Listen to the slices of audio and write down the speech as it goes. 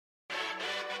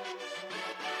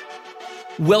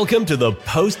Welcome to the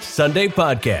Post Sunday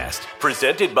Podcast,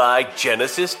 presented by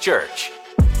Genesis Church.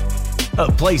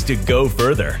 A place to go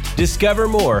further, discover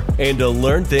more, and to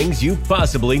learn things you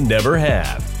possibly never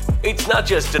have. It's not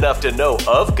just enough to know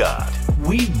of God.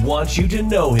 We want you to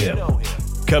know Him.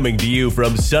 Coming to you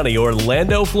from sunny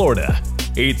Orlando, Florida,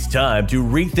 it's time to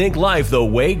rethink life the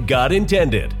way God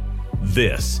intended.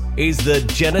 This is the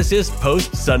Genesis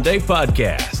Post Sunday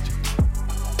Podcast.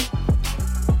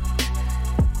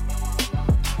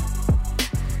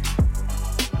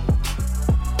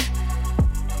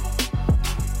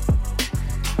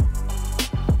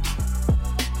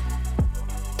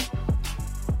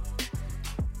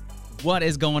 What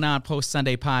is going on,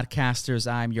 Post-Sunday podcasters?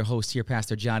 I'm your host here,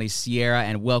 Pastor Johnny Sierra,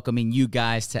 and welcoming you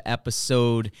guys to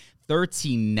episode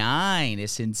 39.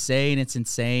 It's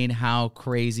insane how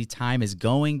crazy time is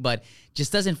going, but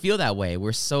just doesn't feel that way.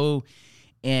 We're so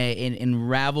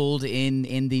enraveled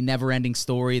in the never-ending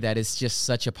story that is just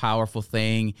such a powerful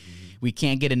thing. We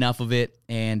can't get enough of it,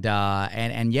 and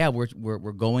yeah,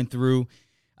 we're going through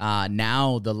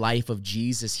now the life of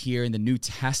Jesus here in the New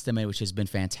Testament, which has been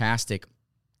fantastic.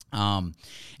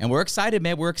 And we're excited,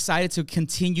 man. We're excited to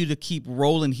continue to keep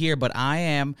rolling here, but I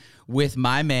am with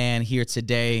my man here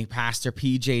today, Pastor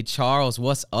PJ Charles.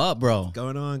 What's up, bro? What's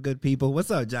going on, good people? What's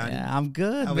up, Johnny? Yeah, I'm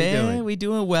good, How man. We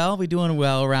doing well. We doing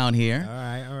well around here. All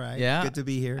right. Yeah. Good to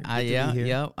be here.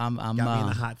 I'm Got me in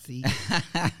the hot seat.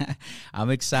 I'm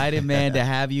excited, man, to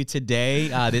have you today.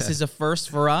 This is a first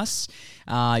for us.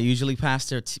 Usually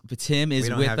Pastor Tim is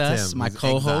with us, my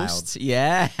co-host. Exiled.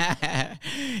 Yeah.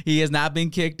 He has not been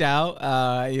kicked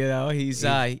out. He's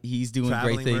doing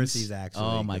Traveling great things. Mercies, actually,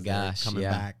 oh my gosh. Coming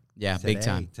back. Yeah, today, big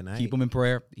time. Tonight. Keep him in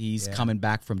prayer. He's coming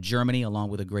back from Germany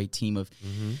along with a great team of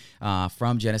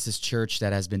from Genesis Church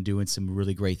that has been doing some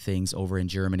really great things over in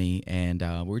Germany.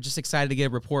 And we're just excited to get a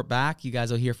report back. You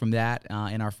guys will hear from that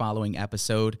in our following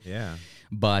episode. Yeah.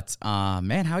 But,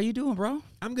 man, how are you doing, bro?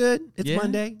 I'm good. It's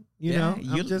Monday. You know,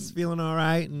 I'm just feeling all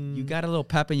right. And you got a little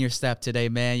pep in your step today,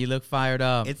 man. You look fired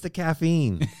up. It's the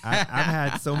caffeine. I've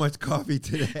had so much coffee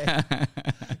today.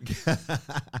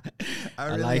 I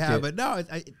really like have. it. But no,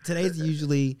 today's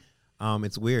usually,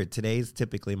 it's weird. Today's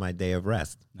typically my day of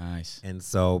rest. Nice. And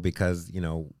so because,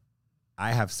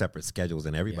 I have separate schedules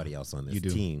than everybody else on this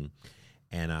team.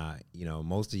 And,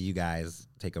 most of you guys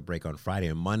take a break on Friday,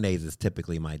 and Mondays is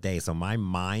typically my day. So my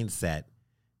mindset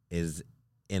is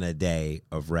in a day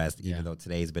of rest, even though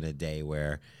today's been a day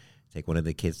where take one of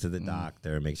the kids to the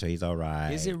doctor, make sure he's all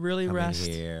right. Is it really rest?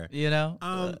 Here.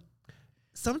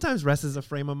 Sometimes rest is a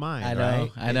frame of mind.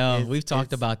 I know. We've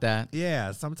talked about that.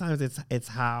 Yeah. Sometimes it's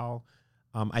how,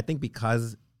 I think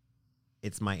because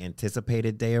it's my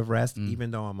anticipated day of rest,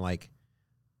 even though I'm like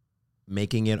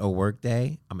making it a work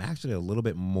day, I'm actually a little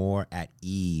bit more at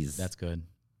ease. That's good.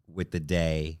 With the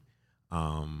day.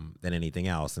 Than anything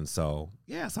else. And so,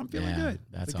 so I'm feeling good.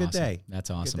 That's a good awesome. day. That's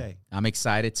awesome. Good day. I'm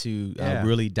excited to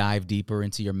really dive deeper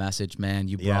into your message, man.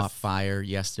 You brought fire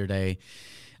yesterday.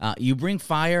 You bring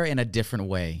fire in a different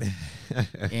way.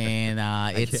 And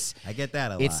I get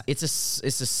that a lot.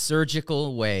 It's a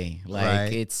surgical way.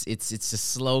 Like it's a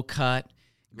slow cut.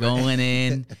 Going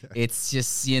in, it's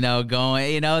just,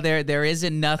 going, there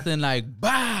isn't nothing like,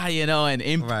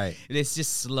 it's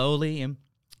just slowly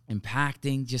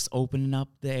impacting, just opening up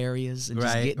the areas and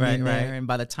just getting in there. And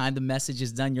by the time the message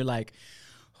is done, you're like,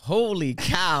 holy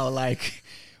cow, like,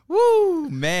 woo,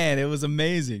 man, it was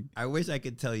amazing. I wish I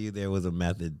could tell you there was a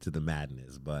method to the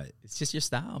madness, but it's just your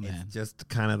style, man. It's just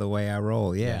kind of the way I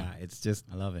roll. Yeah. It's just,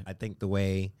 I love it. I think the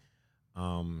way,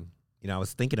 I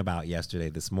was thinking about yesterday,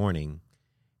 this morning,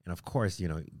 and of course,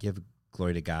 give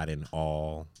glory to God in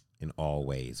all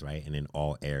ways, right? And in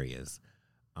all areas.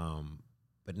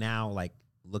 But now, like,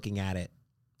 looking at it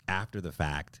after the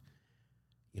fact,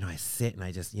 I sit and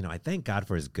I just, I thank God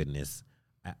for his goodness.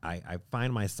 I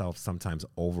find myself sometimes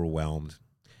overwhelmed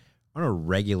on a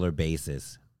regular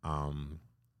basis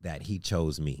that he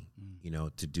chose me,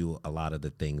 to do a lot of the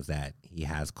things that he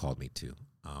has called me to.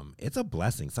 It's a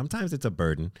blessing. Sometimes it's a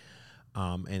burden,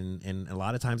 and a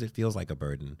lot of times it feels like a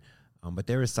burden, but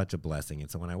there is such a blessing.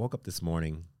 And so when I woke up this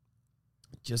morning,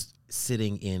 just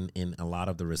sitting in a lot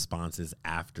of the responses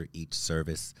after each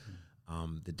service,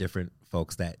 the different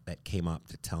folks that came up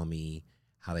to tell me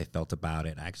how they felt about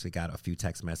it. I actually got a few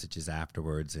text messages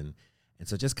afterwards. And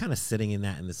so just kind of sitting in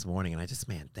that in this morning, and I just,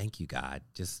 man, thank you, God.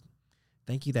 Just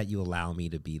thank you that you allow me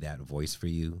to be that voice for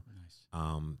you.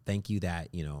 Nice. Thank you that,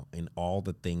 in all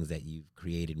the things that you've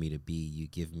created me to be, you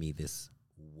give me this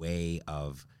way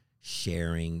of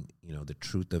sharing, the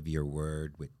truth of your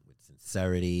word with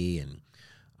sincerity, and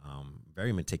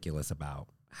very meticulous about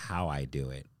how I do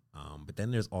it. But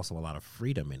then there's also a lot of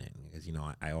freedom in it, because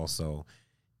I also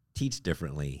teach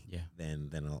differently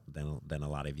than a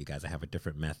lot of you guys. I have a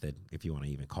different method, if you want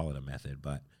to even call it a method,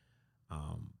 but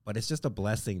it's just a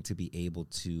blessing to be able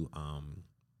to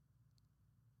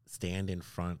stand in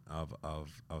front of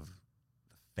the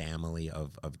family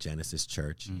of Genesis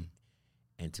Church,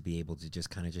 and to be able to just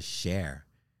kind of just share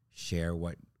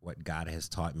what God has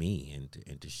taught me,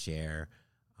 and to share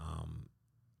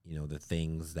the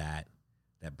things that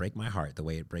break my heart the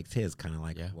way it breaks his, kind of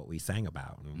like what we sang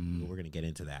about. And we're going to get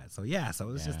into that. So so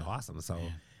it was just awesome. So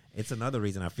it's another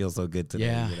reason I feel so good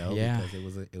today,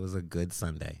 because it was a good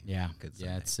Sunday. Good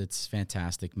Sunday. It's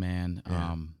fantastic, man.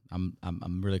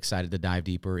 I'm really excited to dive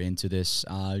deeper into this.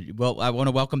 Well, I want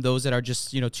to welcome those that are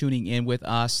just tuning in with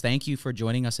us. Thank you for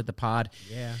joining us at the pod.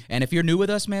 And if you're new with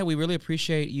us, man, we really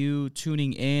appreciate you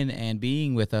tuning in and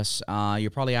being with us.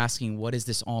 You're probably asking, what is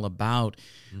this all about?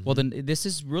 Well, then this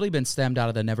has really been stemmed out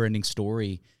of the Never Ending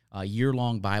Story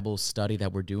year-long Bible study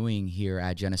that we're doing here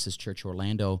at Genesis Church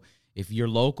Orlando. If you're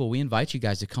local, we invite you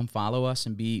guys to come follow us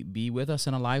and be with us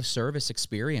in a live service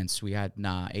experience. We had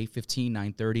 8:15,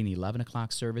 9:30, and 11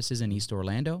 o'clock services in East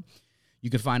Orlando. You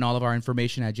can find all of our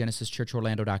information at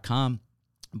genesischurchorlando.com.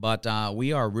 But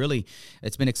we are really,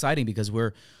 it's been exciting because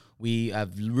we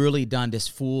have really done this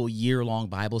full year-long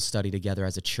Bible study together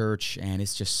as a church, and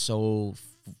it's just so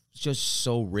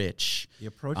rich. The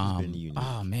approach has been unique.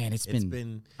 Oh, man, it's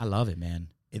been, I love it, man.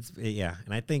 And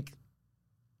I think,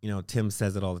 Tim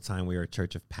says it all the time. We are a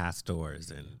church of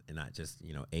pastors, and not just,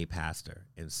 a pastor.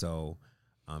 And so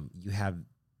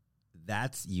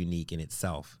that's unique in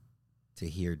itself, to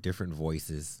hear different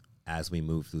voices as we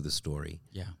move through the story.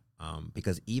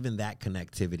 Because even that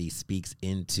connectivity speaks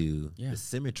into the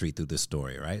symmetry through the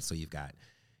story, right? So you've got,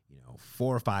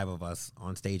 4 or 5 of us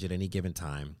on stage at any given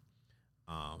time,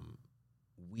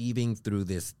 weaving through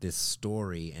this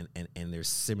story, and there's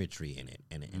symmetry in it,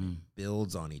 and it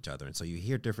builds on each other. And so you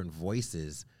hear different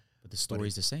voices, but the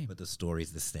story's the same. But the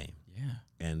story's the same.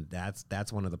 And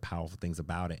that's one of the powerful things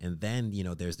about it. And then,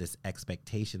 there's this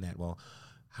expectation that, well,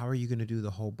 how are you going to do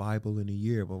the whole Bible in a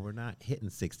year? Well, we're not hitting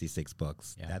 66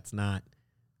 books. That's not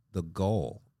the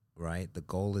goal, right? The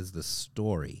goal is the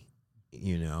story,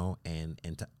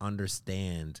 and to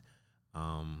understand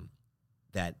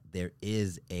that there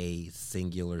is a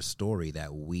singular story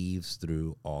that weaves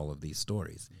through all of these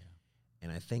stories.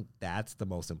 And I think that's the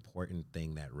most important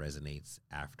thing that resonates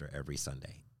after every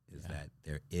Sunday, is that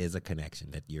there is a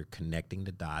connection, that you're connecting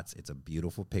the dots. It's a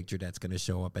beautiful picture that's going to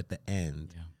show up at the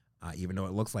end, even though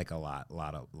it looks like a lot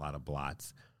of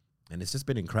blots. And it's just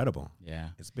been incredible.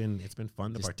 It's been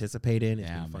fun to participate in. It's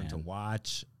been fun to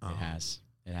watch. It has.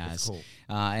 It's cool.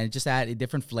 And just add a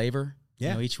different flavor.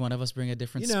 Each one of us bring a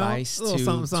different spice to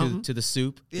the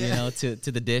soup,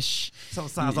 to the dish. Some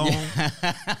sazon.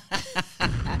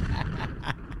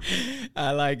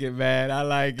 I like it, man. I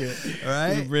like it.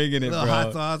 Right? You're bringing it, bro.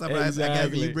 Hot sauce. Exactly. I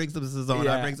guess you bring some sazon.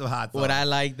 I bring some hot sauce. What I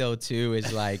like, though, too,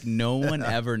 is like no one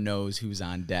ever knows who's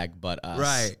on deck but us.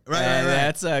 Right.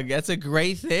 That's a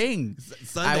great thing.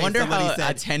 Sunday, I wonder how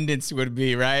attendance would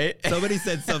be, right? Somebody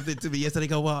said something to me yesterday. They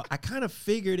go, well, I kind of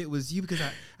figured it was you because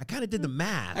I kind of did the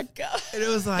math. And it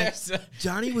was like,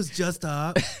 Johnny was just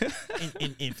up.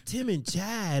 and if Tim and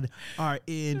Chad are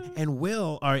in, and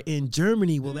Will are in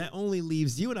Germany, well, that only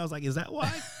leaves you. And I was like, is that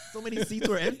why so many seats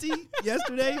were empty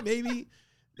yesterday? Maybe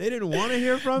they didn't want to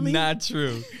hear from me? Not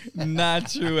true. Not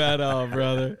true at all,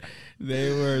 brother. They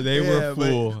were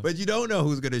full. But you don't know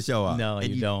who's going to show up. No,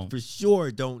 and you don't. For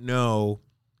sure don't know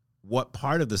what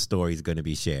part of the story is going to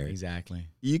be shared. Exactly.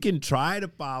 You can try to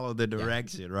follow the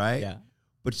direction, right? Yeah.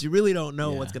 But you really don't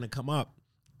know what's going to come up.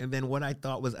 And then what I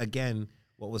thought was, again,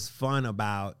 what was fun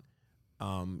about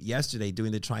yesterday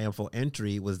doing the triumphal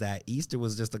entry was that Easter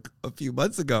was just a few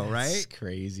months ago, right? That's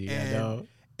crazy. I know.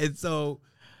 And so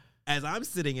as I'm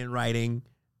sitting and writing,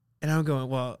 and I'm going,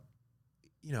 well,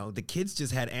 the kids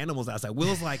just had animals outside.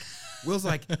 Will's like,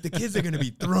 the kids are going to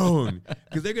be thrown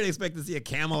because they're going to expect to see a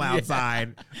camel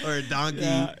outside or a donkey,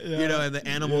 and the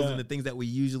animals and the things that we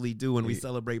usually do when we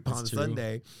celebrate Palm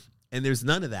Sunday. And there's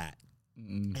none of that.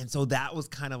 And so that was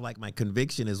kind of like my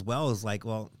conviction as well, is like,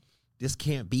 well, this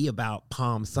can't be about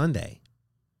Palm Sunday.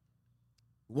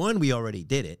 1, we already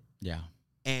did it. Yeah.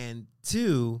 And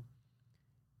 2,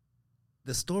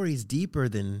 the story's deeper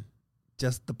than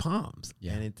just the palms.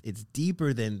 Yeah. And it's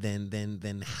deeper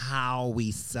than how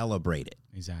we celebrate it.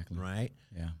 Exactly. Right?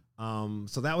 Yeah.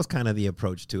 So that was kind of the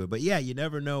approach to it. But you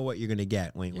never know what you're going to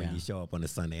get when you show up on a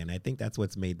Sunday. And I think that's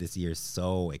what's made this year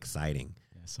so exciting.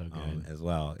 so good. as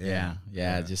well.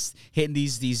 Yeah. Just hitting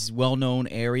these well-known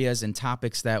areas and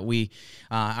topics that we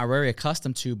are very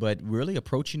accustomed to, but really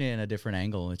approaching it in a different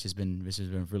angle, which has been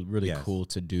really cool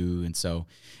to do. And so,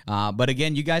 but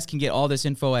again, you guys can get all this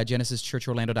info at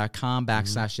genesischurchorlando.com /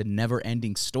 the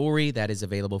never-ending story. That is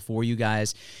available for you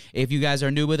guys. If you guys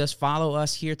are new with us, follow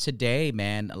us here today,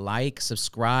 man. Like,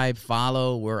 subscribe,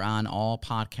 follow. We're on all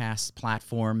podcast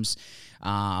platforms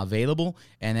available,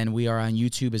 and then we are on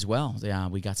YouTube as well.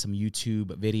 We got some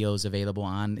YouTube videos available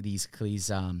on these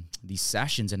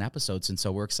sessions and episodes, and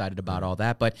so we're excited about all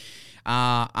that. But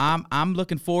I'm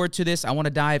looking forward to this. I want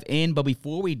to dive in, but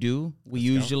before we do, we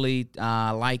usually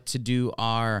like to do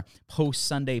our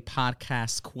post-Sunday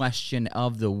podcast question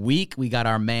of the week. We got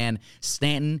our man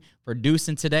Stanton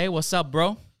producing today. What's up,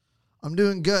 bro? I'm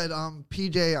doing good.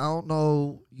 PJ, I don't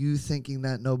know you thinking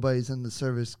that nobody's in the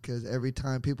service, because every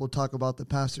time people talk about the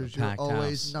pastors, you're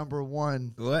always number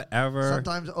one. Whatever.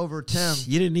 Sometimes over Tim.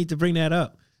 You didn't need to bring that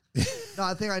up. No,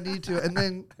 I think I need to. And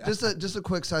then just a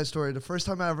quick side story. The first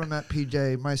time I ever met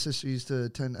PJ, my sister used to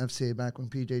attend FCA back when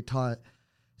PJ taught.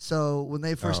 So when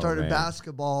they first started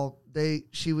basketball,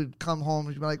 she would come home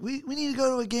and she'd be like, we need to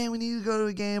go to a game. We need to go to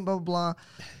a game, blah, blah, blah.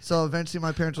 So eventually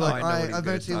my parents were like, all right,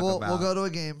 eventually we'll go to a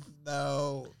game.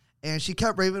 No. And she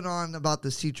kept raving on about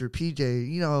this teacher, PJ.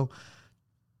 You know,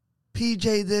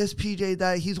 PJ this, PJ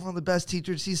that. He's one of the best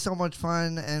teachers. He's so much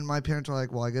fun. And my parents are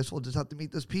like, well, I guess we'll just have to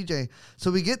meet this PJ.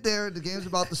 So we get there. The game's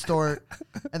about to start.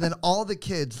 And then all the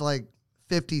kids, like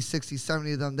 50, 60,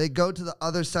 70 of them, they go to the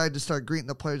other side to start greeting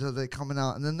the players as they're coming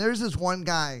out. And then there's this one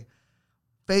guy,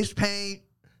 face paint,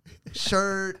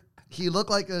 shirt. He looked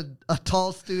like a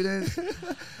tall student.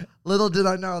 Little did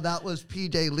I know that was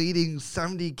PJ leading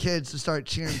 70 kids to start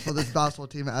cheering for this basketball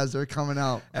team as they're coming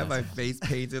out. Had my face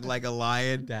painted like a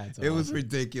lion. It was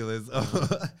ridiculous.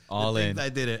 All in. I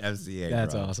did at FCA.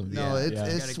 That's bro. awesome. No, it's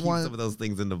gotta keep some of those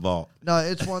things in the vault. No,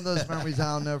 it's one of those memories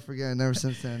I'll never forget. And ever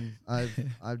since then,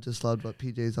 I've just loved what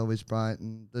PJ's always brought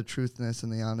and the truthness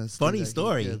and the honesty. Funny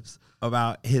story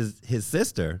about his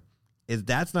sister is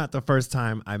that's not the first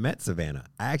time I met Savannah.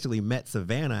 I actually met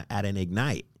Savannah at an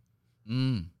Ignite.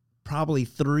 Probably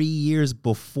 3 years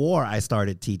before I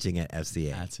started teaching at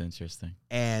FCA. That's interesting.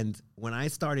 And when I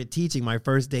started teaching my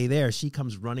first day there, she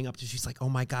comes running up to, she's like, oh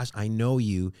my gosh, I know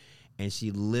you. And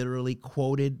she literally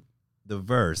quoted the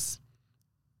verse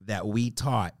that we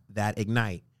taught that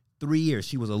Ignite. 3 years.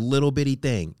 She was a little bitty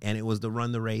thing. And it was the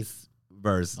run the race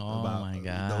verse about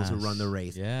those who run the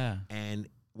race. Yeah. And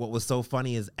what was so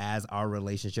funny is as our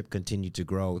relationship continued to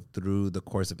grow through the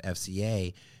course of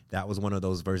FCA, that was one of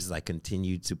those verses I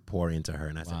continued to pour into her.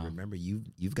 And I said, remember,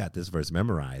 you've got this verse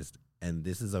memorized, and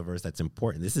this is a verse that's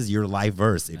important. This is your life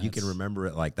verse, if you can remember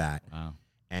it like that. Wow.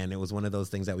 And it was one of those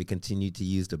things that we continued to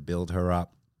use to build her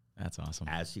up. That's awesome.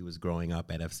 As she was growing up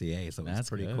at FCA. So that's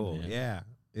pretty good, cool. man. Yeah.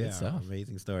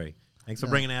 Amazing story. Thanks for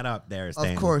bringing that up there,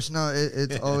 Stan. Of course. No,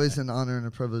 it's always an honor and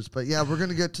a privilege. But yeah, we're going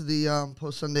to get to the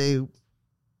post-Sunday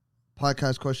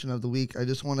podcast question of the week. I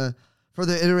just want to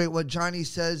further iterate what Johnny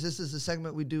says. This is a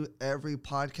segment we do every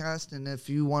podcast, and if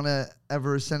you want to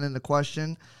ever send in a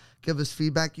question, give us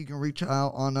feedback, you can reach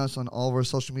out on us on all of our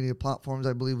social media platforms.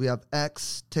 I believe we have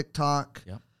X, TikTok,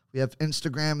 we have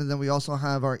Instagram, and then we also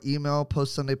have our email,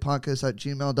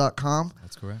 postsundaypodcast@gmail.com.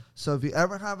 That's correct. So if you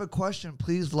ever have a question,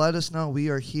 please let us know. We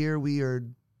are here. We are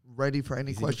ready for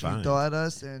any question you throw at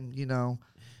us, and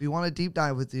we want to deep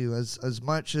dive with you as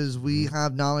much as we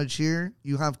have knowledge here.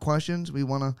 You have questions. We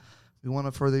want to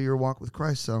further your walk with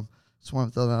Christ. So just want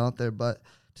to throw that out there. But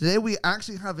today we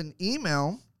actually have an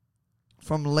email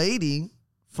from Lady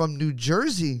from New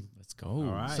Jersey. Let's go. All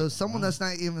right. So someone that's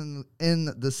not even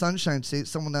in the Sunshine State,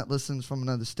 someone that listens from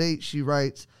another state. She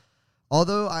writes,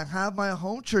 although I have my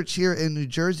home church here in New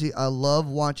Jersey, I love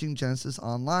watching Genesis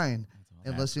online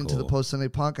and listening to the Post Sunday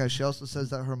podcast. She also says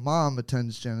that her mom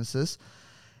attends Genesis.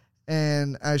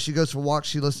 And as she goes for walks,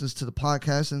 she listens to the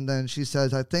podcast. And then she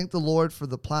says, I thank the Lord for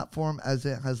the platform as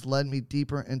it has led me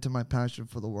deeper into my passion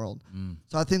for the world.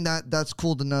 So I think that's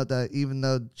cool to know that even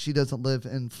though she doesn't live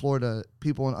in Florida,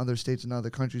 people in other states and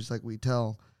other countries, like we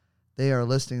tell, they are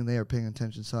listening, they are paying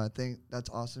attention. So I think that's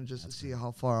awesome just to see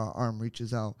how far our arm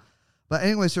reaches out. But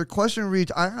anyways, her question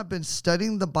reads, I have been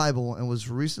studying the Bible and was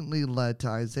recently led to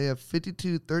Isaiah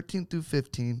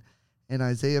 52:13-15 and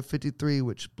Isaiah 53,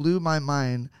 which blew my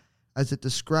mind as it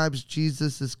describes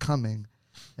Jesus' coming.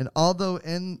 And although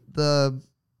in the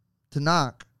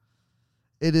Tanakh,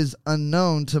 it is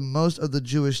unknown to most of the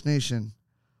Jewish nation,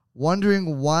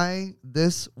 wondering why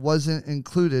this wasn't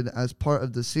included as part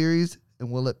of the series,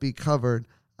 and will it be covered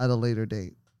at a later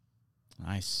date?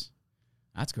 Nice.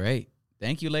 That's great.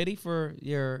 Thank you, lady, for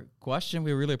your question.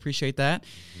 We really appreciate that.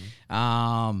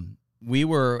 We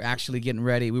were actually getting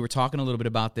ready. We were talking a little bit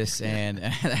about this, and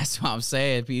that's what I'm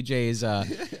saying. PJ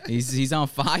is he's on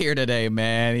fire today,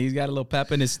 man. He's got a little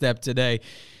pep in his step today.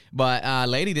 But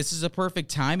lady, this is a perfect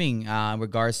timing in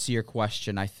regards to your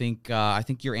question. I think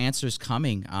your answer is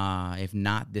coming. If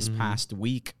not this past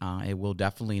week, it will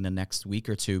definitely in the next week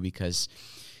or two, because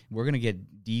we're going to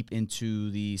get deep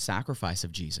into the sacrifice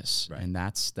of Jesus. Right. And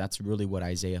that's really what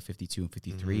Isaiah 52 and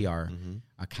 53 are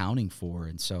accounting for.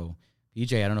 And so,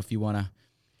 PJ, I don't know if you want to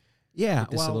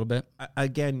this a little bit.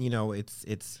 Again,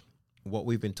 it's what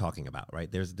we've been talking about, right?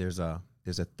 There's a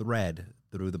thread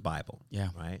through the Bible,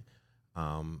 right?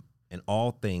 And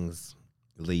all things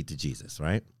lead to Jesus,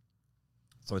 right?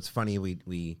 So it's funny,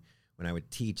 we when I would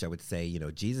teach, I would say,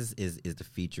 Jesus is the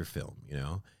feature film,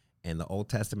 and the Old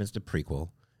Testament's the prequel,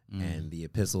 and the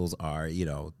epistles are,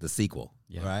 the sequel,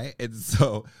 right? And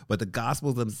so, but the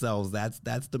Gospels themselves,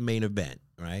 that's the main event,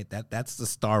 right? That's the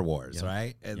Star Wars,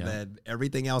 right? And then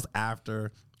everything else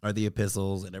after are the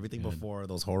epistles, and everything before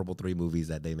those horrible 3 movies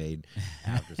that they made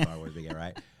after Star Wars began,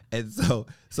 right? And so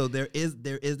there is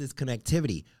this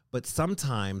connectivity, but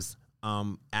sometimes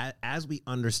as we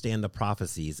understand the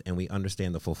prophecies and we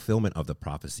understand the fulfillment of the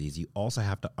prophecies, you also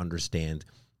have to understand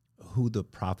who the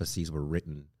prophecies were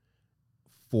written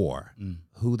for,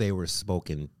 who they were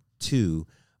spoken to,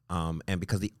 and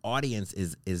because the audience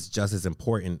is just as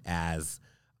important as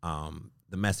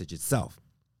the message itself.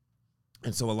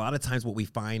 And so a lot of times what we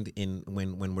find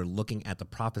when we're looking at the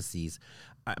prophecies,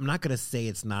 I'm not going to say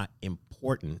it's not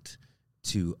important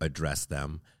to address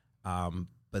them,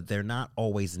 but they're not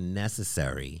always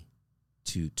necessary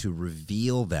to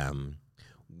reveal them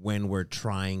when we're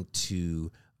trying to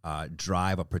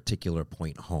drive a particular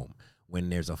point home. When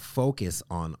there's a focus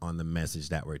on the message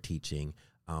that we're teaching,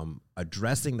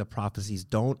 addressing the prophecies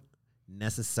don't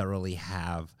necessarily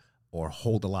have or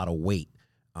hold a lot of weight.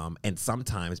 And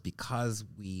sometimes because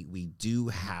we do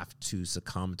have to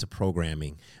succumb to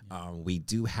programming, we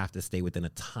do have to stay within a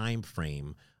time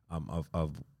frame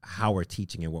of how we're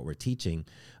teaching and what we're teaching,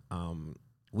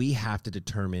 we have to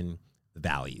determine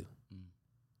value,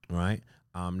 right?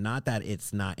 Not that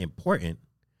it's not important,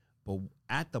 but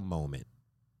at the moment,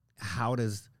 how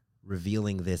does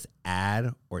revealing this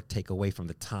add or take away from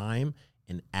the time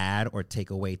and add or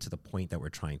take away to the point that we're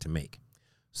trying to make?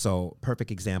 So perfect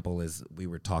example is we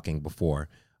were talking before,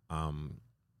 and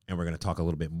we're going to talk a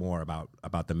little bit more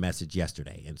about the message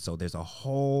yesterday. And so there's a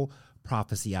whole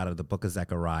prophecy out of the book of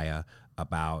Zechariah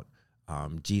about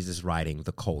Jesus riding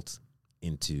the colt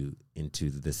into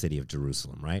the city of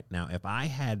Jerusalem, right? Now, if I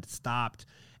had stopped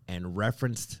and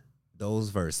referenced those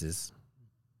verses,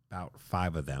 about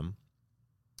 5 of them,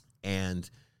 and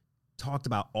talked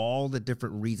about all the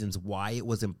different reasons why it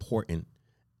was important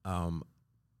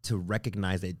to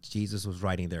recognize that Jesus was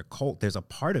riding their colt, there's a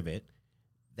part of it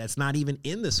that's not even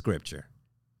in the scripture,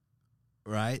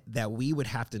 right? That we would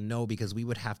have to know, because we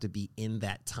would have to be in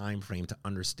that time frame to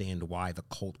understand why the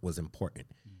colt was important.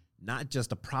 Not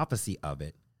just a prophecy of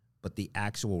it, but the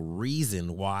actual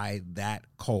reason why that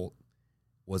colt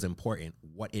was important,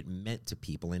 what it meant to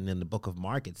people. And in the book of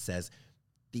Mark, it says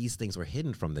these things were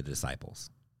hidden from the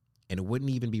disciples, and it wouldn't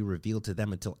even be revealed to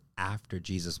them until after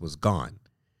Jesus was gone.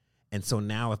 And so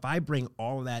now if I bring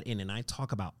all of that in and I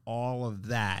talk about all of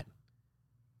that,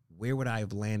 where would I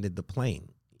have landed the plane,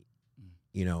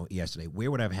 yesterday?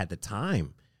 Where would I have had the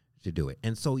time to do it?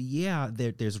 And so,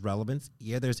 there's relevance.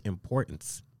 Yeah, there's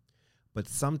importance. But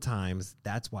sometimes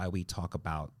that's why we talk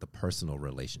about the personal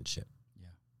relationship,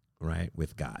 right,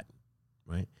 with God,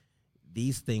 right?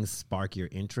 These things spark your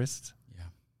interest.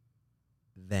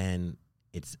 Then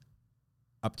it's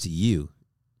up to you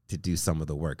to do some of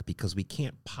the work, because we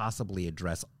can't possibly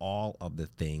address all of the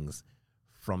things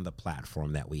from the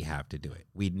platform that we have to do it.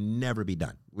 We'd never be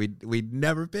done. We'd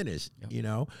never finish,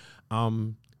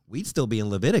 We'd still be in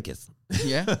Leviticus.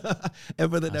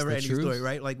 And for the never-ending story,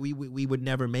 right? Like we would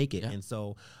never make it. And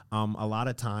so a lot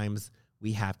of times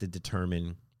we have to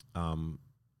determine how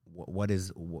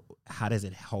does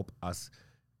it help us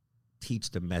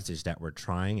teach the message that we're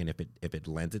trying, and if it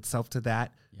lends itself to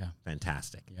that,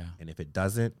 fantastic. And if it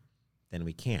doesn't, then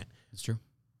we can't. It's true.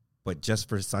 But just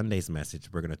for Sunday's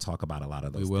message, we're going to talk about a lot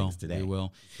of those things today. We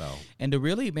will. So, and to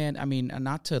really, man, I mean,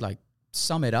 not to like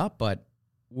sum it up, but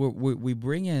we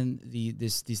bring in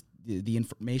the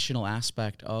informational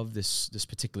aspect of this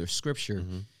particular scripture,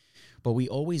 but we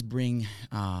always bring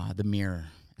the mirror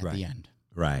at the end,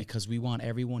 right? Because we want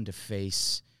everyone to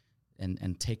face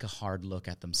and take a hard look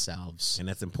at themselves, and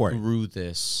that's important through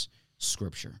this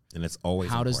scripture. And it's always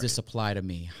how important. does this apply to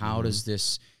me? How does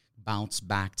this bounce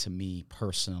back to me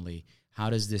personally? how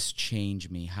does this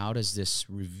change me? How does this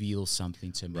reveal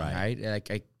something to me?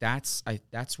 Right? That's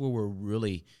where we're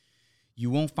really.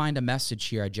 You won't find a message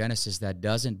here at Genesis that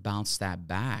doesn't bounce that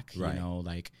back. Right. You know,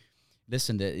 like,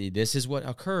 listen, this is what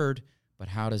occurred, but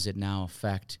how does it now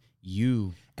affect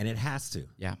you? And it has to.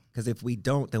 Yeah. Because if we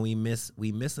don't, then we miss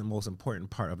the most important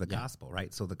part of the gospel,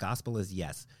 right? So the gospel is,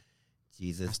 yes,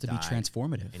 Jesus has to died be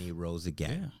transformative. and he rose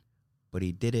again. Yeah. But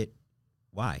he did it,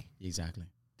 why? Exactly.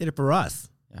 Did it for us.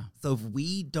 Yeah. So if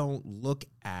we don't look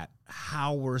at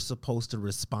how we're supposed to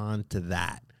respond to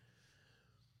that,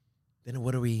 then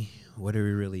what are we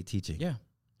really teaching? Yeah.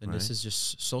 Then Right. this is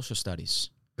just social studies.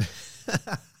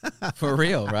 For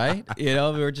real, right? You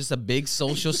know, we're just a big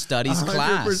social studies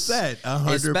class.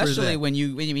 100%. Especially when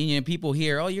you people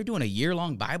hear, oh, you're doing a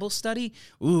year-long Bible study.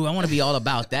 Ooh, I want to be all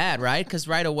about that, right? Because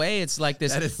right away it's like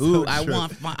this. That is Ooh, so I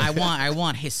true.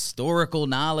 want historical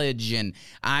knowledge, and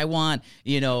I want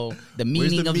the Where's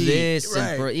meaning the of meat? this.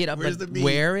 Right. And Where's but the meat?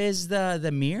 where is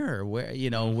the mirror? Where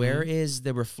where is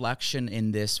the reflection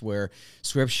in this? Where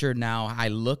Scripture now, I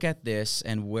look at this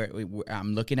and where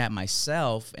I'm looking at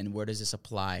myself, and where does this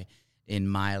apply in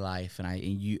my life? And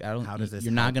How does this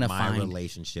you're not help going to my find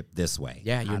relationship this way?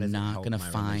 Yeah, How you're does it not help going to my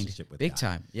find relationship with big God?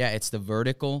 time. Yeah, it's the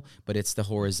vertical, but it's the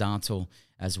horizontal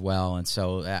as well. And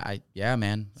so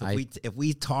man. So if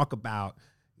we talk about,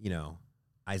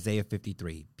 Isaiah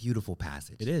 53, beautiful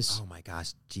passage. It is. Oh my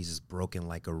gosh, Jesus broken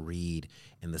like a reed,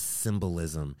 and the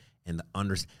symbolism and the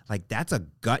that's a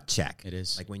gut check. It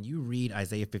is. Like when you read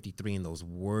Isaiah 53 and those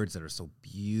words that are so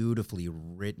beautifully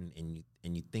written,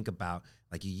 and you think about,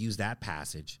 like, you use that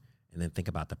passage and then think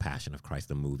about the Passion of Christ,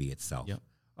 the movie itself. Yep.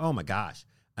 Oh my gosh.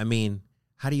 I mean,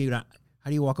 how do you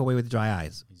walk away with dry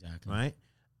eyes? Exactly. Right?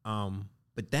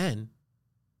 But then,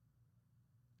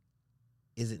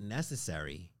 is it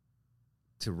necessary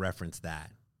to reference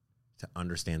that, to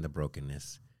understand the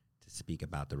brokenness, to speak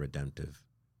about the redemptive,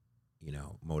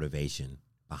 motivation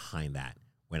behind that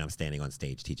when I'm standing on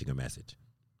stage teaching a message,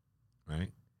 right?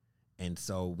 And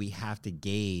so we have to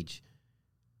gauge,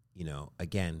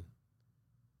 again,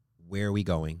 where are we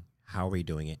going? How are we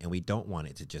doing it? And we don't want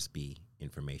it to just be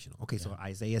informational. Okay, so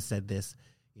Isaiah said this,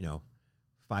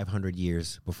 500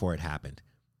 years before it happened.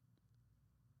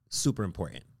 Super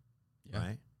important,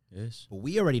 right? It is. But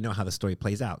we already know how the story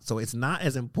plays out. So it's not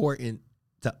as important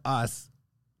to us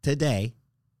today,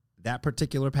 that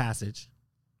particular passage,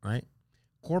 right?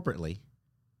 Corporately,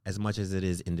 as much as it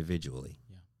is individually.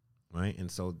 Right? And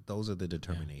so those are the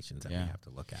determinations that we have to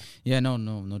look at. Yeah,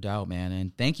 no doubt, man.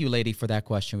 And thank you, lady, for that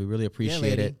question. We really appreciate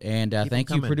lady. it. And Keep thank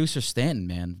them you, coming. Producer Stanton,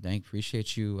 man.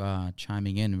 Appreciate you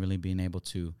chiming in and really being able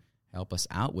to help us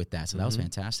out with that. So that was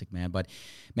fantastic, man. But,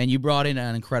 man, you brought in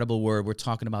an incredible word. We're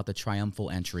talking about the triumphal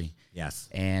entry. Yes.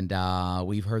 And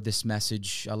we've heard this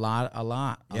message a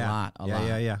lot.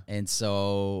 Yeah. And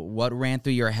so what ran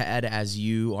through your head as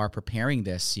you are preparing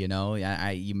this? You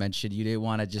mentioned you didn't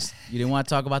want to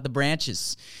talk about the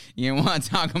branches. You didn't want to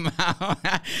talk about.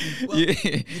 Well,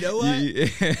 you know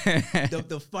what?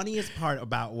 The funniest part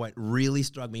about what really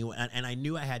struck me, and I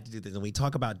knew I had to do this, and we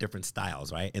talk about different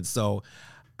styles, right? And so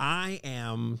I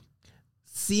am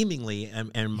seemingly,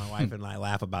 and my wife and I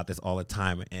laugh about this all the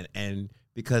time, and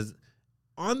because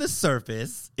on the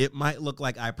surface, it might look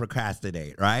like I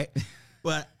procrastinate, right?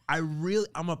 But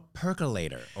I'm a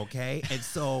percolator, okay? And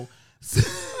so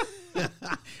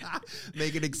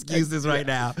making excuses right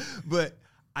now, but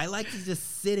I like to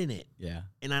just sit in it. Yeah.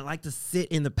 And I like to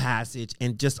sit in the passage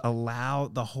and just allow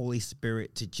the Holy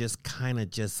Spirit to just kind of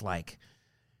just like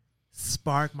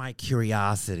spark my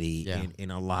curiosity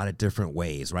in a lot of different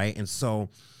ways, right? And so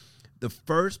the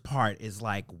first part is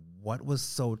like, what was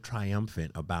so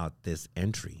triumphant about this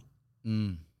entry?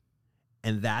 Mm.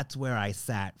 And that's where I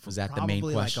sat for Was that the main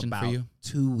probably question like for about you?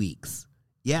 2 weeks.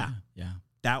 Yeah.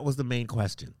 That was the main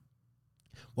question.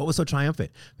 What was so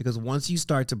triumphant? Because once you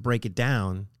start to break it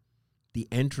down, the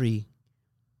entry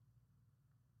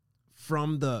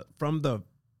from the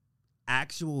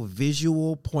actual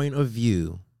visual point of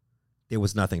view, there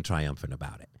was nothing triumphant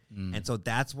about it. And so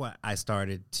that's what I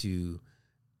started to,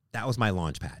 that was my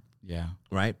launch pad. Yeah.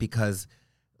 Right? Because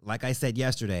like I said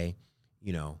yesterday,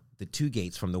 the two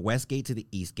gates from the west gate to the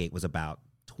east gate was about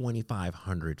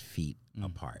 2,500 feet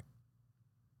apart.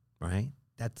 Right?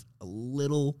 That's a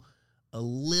little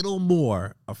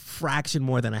more, a fraction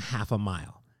more than a half a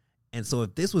mile. And so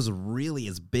if this was really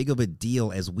as big of a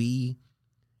deal as we,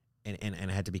 and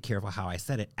I had to be careful how I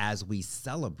said it, as we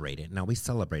celebrate it. Now we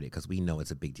celebrate it because we know it's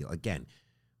a big deal. Again,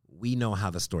 we know how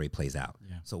the story plays out.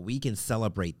 Yeah. So we can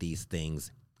celebrate these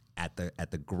things at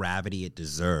the gravity it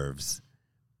deserves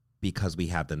because we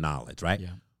have the knowledge, right?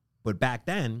 Yeah. But back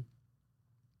then,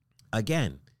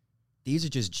 again, these are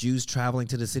just Jews traveling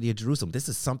to the city of Jerusalem. This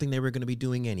is something they were going to be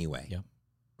doing anyway. Yep.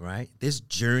 Right? This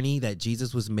journey that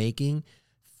Jesus was making,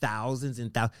 thousands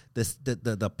and thousands,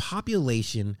 the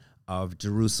population of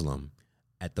Jerusalem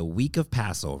at the week of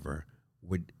Passover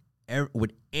would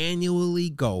annually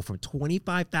go from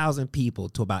 25,000 people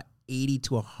to about 80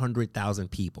 to 100,000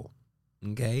 people.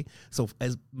 Okay? So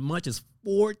as much as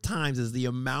 4 times as the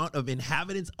amount of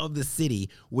inhabitants of the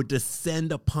city would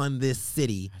descend upon this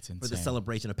city for the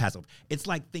celebration of Passover. It's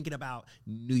like thinking about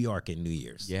New York and New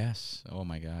Year's. Yes. Oh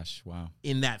my gosh. Wow.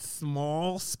 In that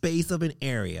small space of an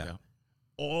area,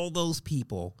 all those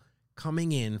people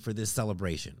coming in for this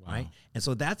celebration, right? And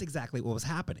so that's exactly what was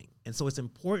happening. And so it's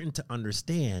important to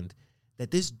understand that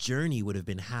this journey would have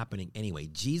been happening anyway.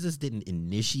 Jesus didn't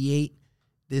initiate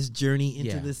this journey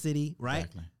into the city, right?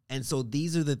 Exactly. And so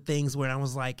these are the things where I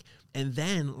was like, and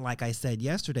then, like I said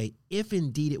yesterday, if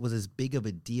indeed it was as big of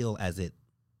a deal as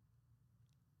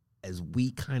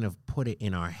we kind of put it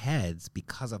in our heads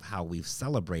because of how we've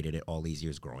celebrated it all these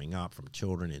years growing up, from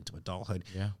children into adulthood,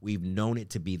 we've known it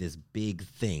to be this big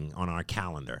thing on our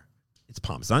calendar. It's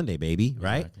Palm Sunday, baby,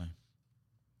 right? Exactly.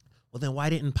 Well, then why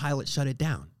didn't Pilate shut it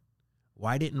down?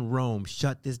 Why didn't Rome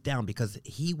shut this down? Because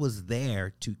he was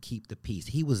there to keep the peace.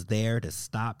 He was there to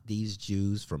stop these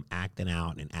Jews from acting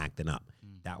out and acting up.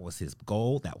 That was his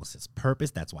goal. That was his purpose.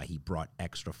 That's why he brought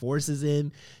extra forces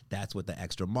in. That's what the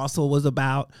extra muscle was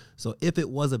about. So if it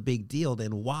was a big deal,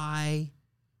 then why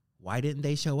didn't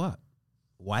they show up?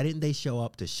 Why didn't they show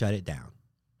up to shut it down?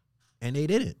 And they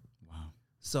didn't. Wow.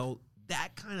 So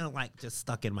that kind of like just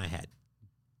stuck in my head.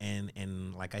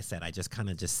 And like I said, I just kind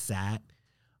of just sat.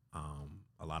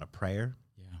 A lot of prayer,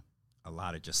 a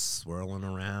lot of just swirling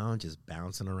around, just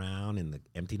bouncing around in the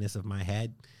emptiness of my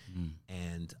head,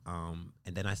 and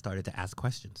then I started to ask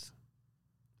questions,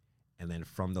 and then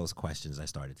from those questions I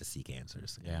started to seek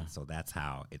answers. And so that's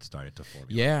how it started to form.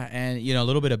 Yeah, and a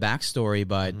little bit of backstory,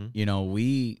 but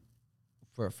we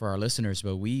for our listeners,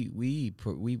 but we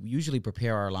usually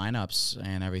prepare our lineups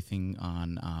and everything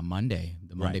on Monday,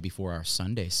 the Monday before our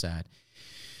Sunday set.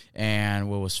 And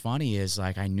what was funny is,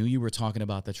 like, I knew you were talking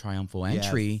about the triumphal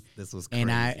entry. Yes, this was crazy.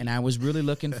 And I was really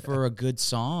looking for a good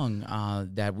song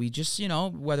that we just,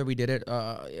 whether we did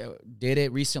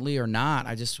it recently or not,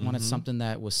 I just wanted something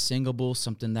that was singable,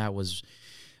 something that was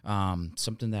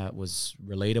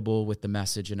relatable with the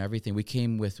message and everything. We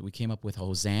came up with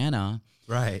Hosanna.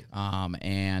 Right.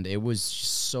 And it was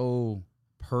just so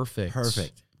perfect.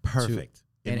 Perfect.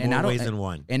 In more ways than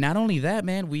one. And not only that,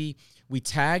 man, we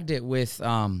tagged it with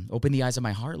Open the Eyes of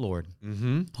My Heart, Lord.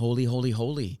 Holy, holy,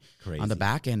 holy. Crazy. On the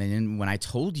back end. And then when I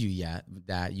told you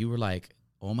that, you were like,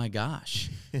 oh my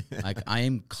gosh. Like, I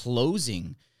am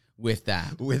closing with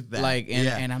that. Like,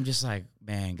 and I'm just like,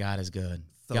 man, God is good.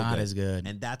 So God is good.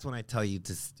 And that's when I tell you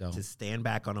to stand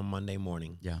back on a Monday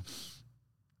morning. Yeah.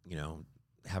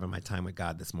 Having my time with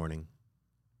God this morning.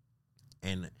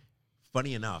 And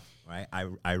funny enough, right,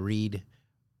 I read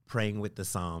Praying with the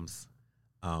Psalms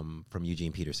from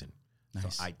Eugene Peterson.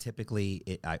 Nice. So I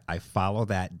typically, I follow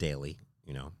that daily,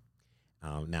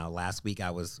 Now, last week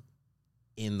I was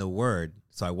in the Word,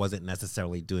 so I wasn't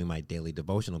necessarily doing my daily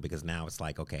devotional, because now it's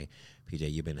like, okay,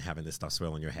 PJ, you've been having this stuff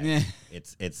swirl in your head.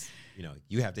 It's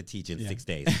you have to teach in 6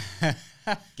 days.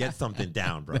 Get something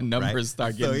down, bro. The numbers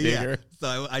start getting bigger.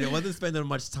 So I wasn't spending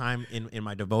much time in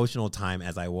my devotional time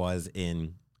as I was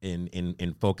in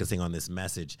focusing on this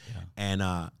message.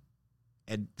 And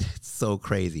it's so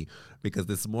crazy, because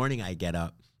this morning I get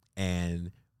up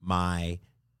and my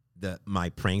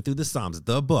Praying Through the Psalms,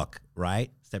 the book,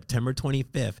 right? September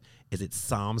 25th, is it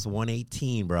Psalms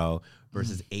 118, bro,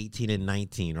 verses 18 and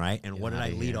 19, right? And what did I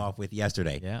lead off with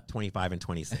yesterday? 25 and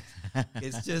 26.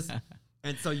 It's just,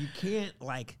 and so you can't,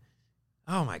 like,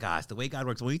 oh my gosh, the way God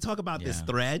works. When we talk about this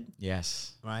thread,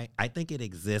 right? I think it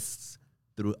exists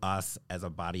through us as a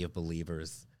body of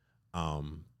believers,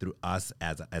 through us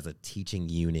as a teaching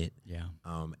unit.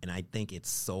 And I think it's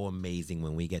so amazing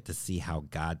when we get to see how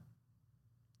God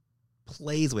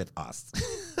plays with us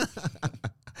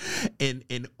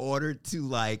in order to,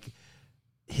 like,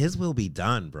 his will be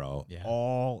done, bro,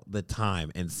 all the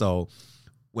time. And so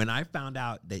when I found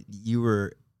out that you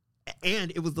were,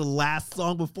 and it was the last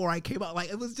song before I came out,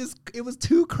 like, it was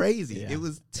too crazy. It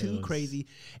was too crazy.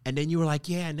 And then you were like,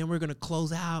 and then we're going to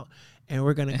close out and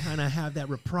we're going to kind of have that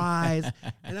reprise.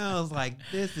 And I was like,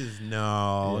 this is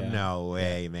no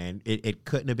way, man. It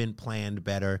couldn't have been planned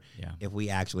better if we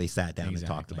actually sat down and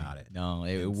talked about it. No,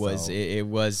 it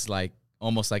was like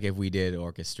almost like if we did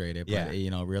orchestrate it.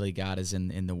 But, really God is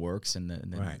in the works and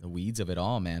the weeds of it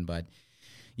all, man. But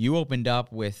you opened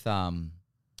up with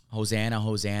Hosanna,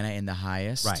 Hosanna in the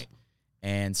highest. Right.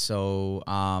 And so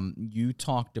you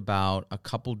talked about a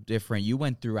couple different, you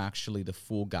went through actually the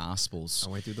full Gospels.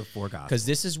 I went through the 4 Gospels. Because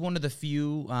this is one of the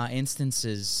few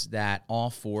instances that all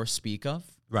 4 speak of.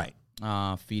 Right.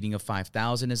 Feeding of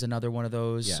 5,000 is another one of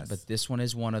those. Yes. But this one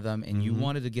is one of them. And you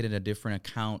wanted to get in a different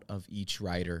account of each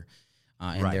writer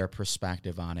and Right. their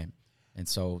perspective on it. And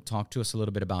so talk to us a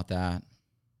little bit about that.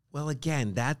 Well,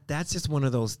 again, that's just one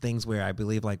of those things where I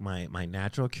believe like my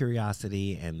natural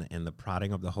curiosity and the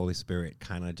prodding of the Holy Spirit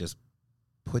kind of just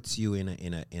puts you in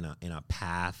a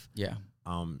path Yeah.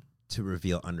 to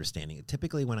reveal understanding.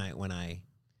 Typically when I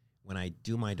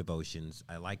do my devotions,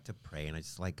 I like to pray and I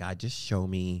just like, God, just show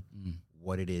me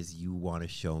what it is you want to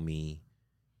show me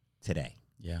today.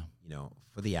 Yeah.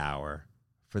 For the hour,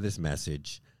 for this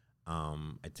message.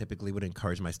 I typically would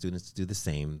encourage my students to do the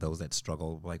same. Those that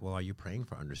struggle, like, well, are you praying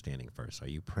for understanding first? Are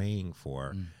you praying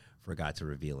for God to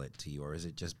reveal it to you? Or is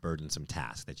it just burdensome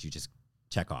tasks that you just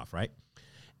check off, right?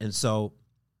 And so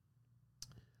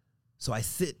I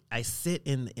sit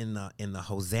in the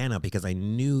Hosanna because I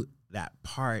knew that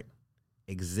part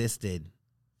existed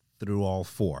through all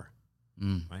 4,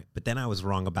 right? But then I was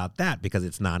wrong about that because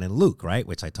it's not in Luke, right?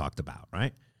 Which I talked about,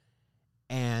 right?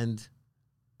 And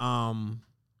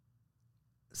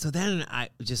so then I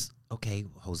just, okay,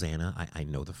 Hosanna, I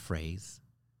know the phrase,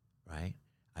 right?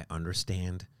 I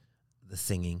understand the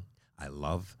singing. I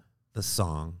love the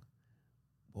song.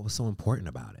 What was so important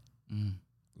about it?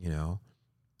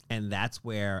 And that's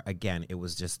where, again, it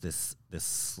was just this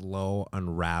slow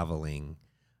unraveling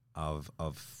of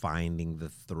finding the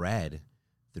thread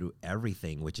through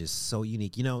everything, which is so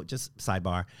unique. Just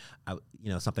sidebar,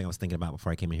 something I was thinking about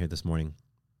before I came in here this morning.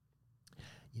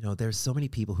 There's so many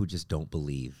people who just don't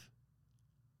believe.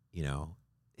 They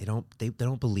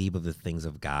don't believe of the things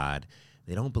of God.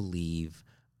 They don't believe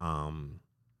that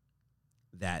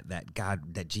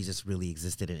Jesus really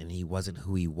existed and he wasn't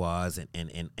who he was, and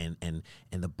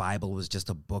the Bible was just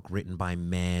a book written by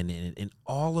men, and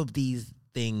all of these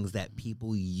things that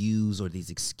people use, or these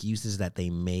excuses that they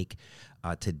make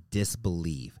to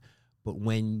disbelieve. But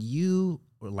when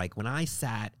I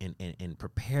sat and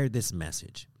prepared this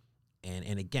message,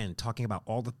 and again, talking about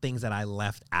all the things that I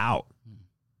left out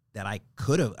that I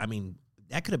could have,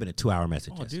 that could have been a 2-hour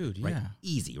message. Oh, dude, right? yeah.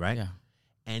 Easy, right? Yeah.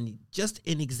 And just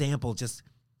an example, just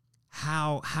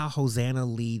how Hosanna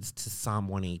leads to Psalm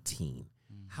 118,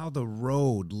 how the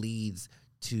road leads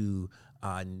to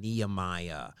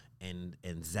Nehemiah and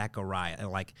Zechariah,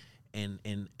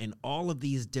 and all of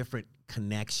these different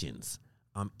connections,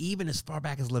 even as far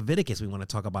back as Leviticus. We want to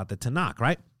talk about the Tanakh,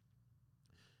 right?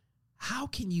 How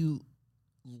can you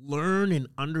learn and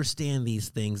understand these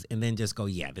things and then just go,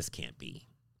 yeah, this can't be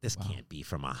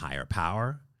from a higher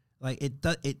power? Like it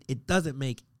doesn't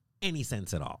make any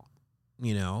sense at all,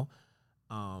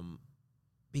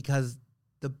 because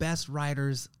the best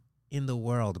writers in the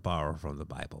world borrow from the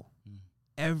Bible.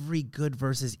 Every good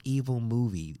versus evil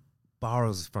movie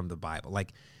borrows from the Bible.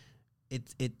 Like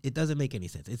it doesn't make any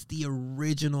sense. It's the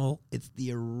original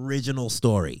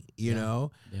story, you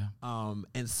know? Yeah.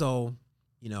 And so,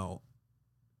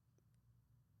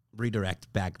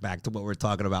 redirect back to what we're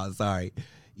talking about. Sorry.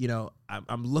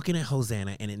 I'm looking at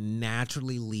Hosanna and it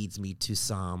naturally leads me to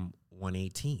Psalm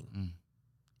 118.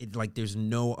 It's like there's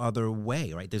no other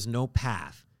way, right? There's no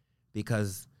path,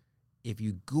 because if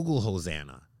you Google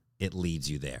Hosanna, it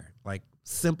leads you there. Like,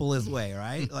 simplest way,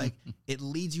 right? Like, it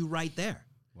leads you right there.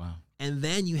 Wow. And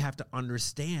then you have to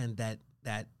understand that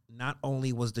not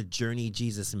only was the journey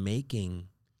Jesus making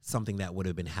something that would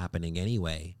have been happening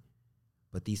anyway,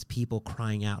 but these people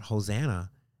crying out Hosanna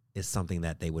is something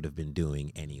that they would have been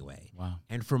doing anyway. Wow.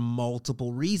 And for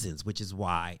multiple reasons, which is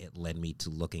why it led me to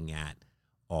looking at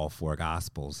all 4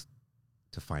 Gospels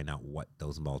to find out what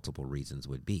those multiple reasons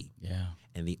would be. Yeah.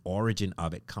 And the origin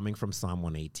of it, coming from Psalm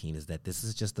 118, is that this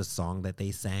is just a song that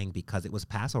they sang because it was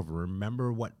Passover.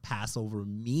 Remember what Passover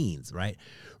means, right?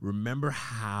 Remember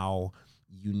how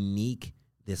unique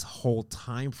this whole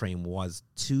time frame was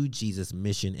to Jesus'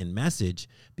 mission and message,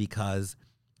 because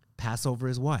Passover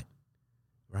is what?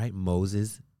 Right?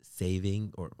 Moses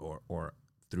saving or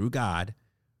through God,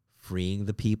 freeing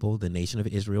the people, the nation of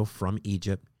Israel, from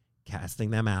Egypt,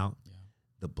 casting them out,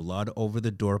 the blood over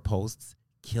the doorposts,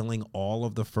 killing all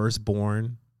of the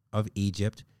firstborn of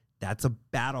Egypt. That's a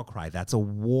battle cry. That's a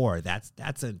war. That's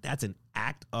an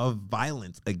act of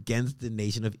violence against the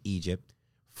nation of Egypt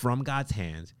from God's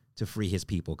hands to free his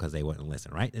people because they wouldn't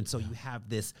listen, right? And so you have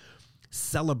this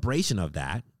celebration of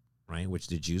that, right, which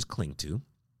the Jews cling to.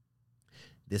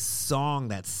 This song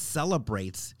that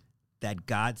celebrates that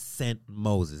God sent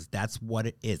Moses. That's what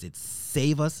it is. It's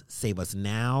save us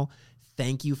now.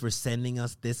 thank you for sending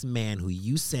us this man who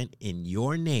you sent in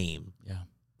your name. Yeah.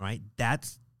 Right?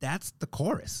 That's the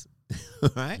chorus.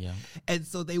 Right? Yeah. And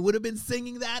so they would have been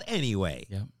singing that anyway.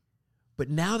 Yeah. But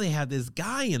now they have this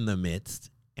guy in the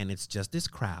midst, and it's just this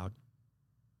crowd,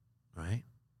 right?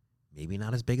 Maybe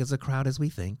not as big as a crowd as we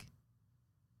think,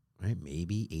 right?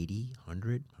 Maybe 80,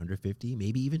 100, 150,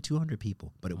 maybe even 200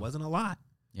 people, but it wasn't a lot.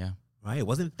 Yeah. Right? It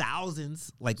wasn't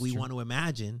thousands like we true. want to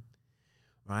imagine,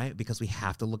 right? Because we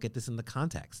have to look at this in the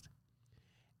context.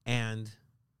 And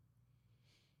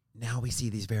now we see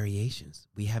these variations.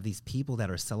 We have these people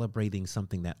that are celebrating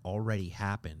something that already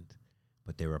happened,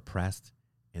 but they're oppressed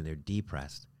and they're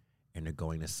depressed, and they're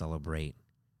going to celebrate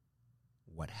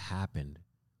what happened,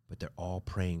 but they're all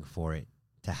praying for it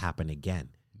to happen again.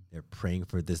 They're praying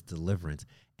for this deliverance,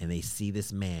 and they see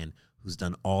this man who's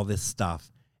done all this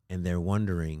stuff, and they're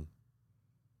wondering,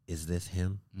 is this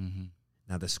him? Mm-hmm.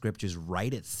 Now, the scriptures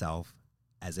write itself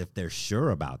as if they're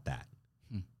sure about that.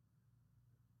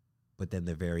 But then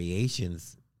the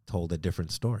variations told a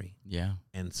different story. Yeah.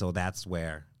 And so that's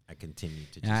where I continue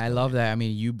to just I go love there. that. I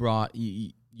mean,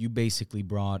 you basically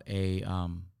brought a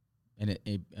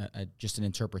just an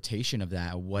interpretation of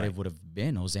that, what it would have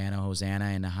been. Hosanna, Hosanna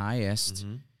in the highest,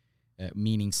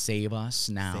 meaning save us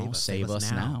now, save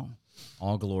us now.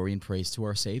 All glory and praise to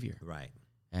our Savior. Right.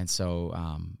 And so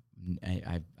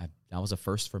I that was a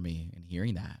first for me in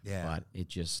hearing that. Yeah. But it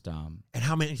just And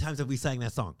how many times have we sang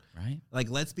that song? right. Like,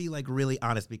 let's be like really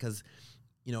honest, because,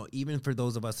 you know, even for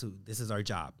those of us who this is our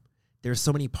job, there's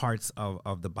so many parts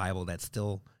of the Bible that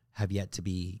still have yet to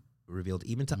be revealed,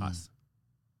 even to us,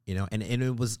 you know, and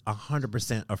it was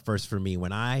 100% a first for me.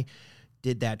 When I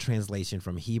did that translation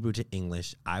from Hebrew to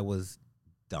English, I was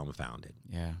dumbfounded.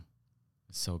 Yeah.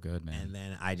 It's so good, man. And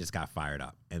then I just got fired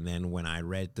up. And then when I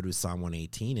read through Psalm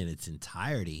 118 in its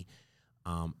entirety,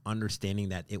 understanding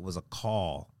that it was a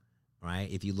call, right?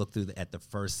 If you look through at the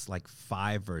first like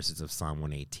 5 verses of Psalm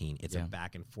 118, it's a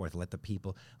back and forth.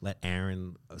 Let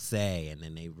Aaron say, and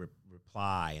then they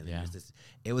reply. And then there's this,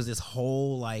 it was this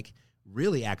whole like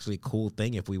really actually cool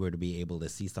thing if we were to be able to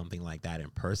see something like that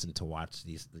in person, to watch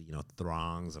these, you know,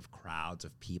 throngs of crowds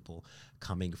of people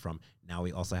coming from. Now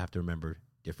we also have to remember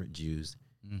different Jews,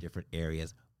 different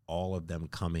areas, all of them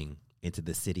coming into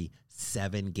the city,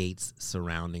 7 gates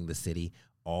surrounding the city,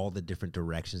 all the different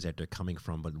directions that they're coming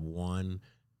from, but one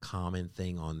common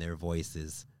thing on their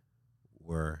voices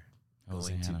were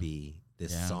going to be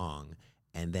this song.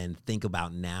 And then think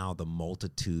about now the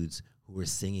multitudes who were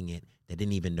singing it that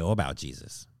didn't even know about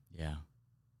Jesus. Yeah.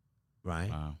 Right?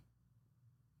 Wow.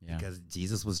 Yeah. Because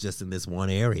Jesus was just in this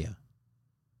one area.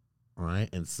 Right?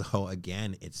 And so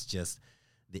again, it's just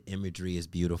the imagery is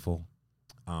beautiful.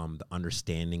 The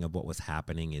understanding of what was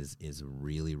happening is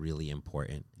really, really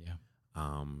important. Yeah.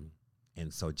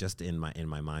 And so just in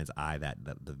my mind's eye, that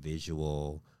the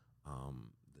visual,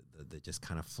 the just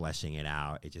kind of fleshing it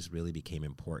out, it just really became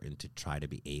important to try to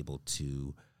be able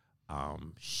to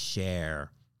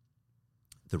share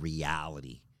the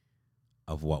reality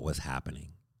of what was happening.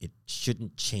 It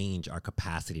shouldn't change our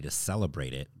capacity to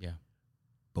celebrate it. Yeah.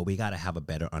 But we got to have a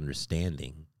better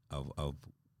understanding of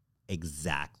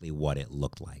exactly what it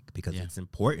looked like, because it's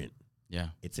important. Yeah.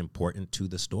 It's important to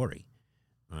the story.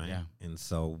 Right. Yeah. And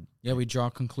so. Yeah, we draw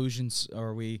conclusions,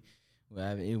 or we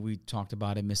talked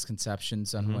about it,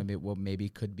 misconceptions on what maybe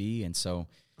could be. And so.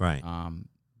 Right.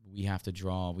 We have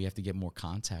to get more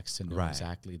context to know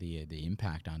exactly the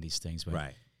impact on these things.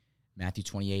 But Matthew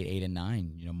 28, 8 and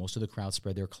 9, you know, most of the crowd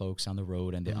spread their cloaks on the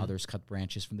road, and the others cut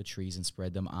branches from the trees and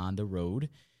spread them on the road.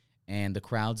 And the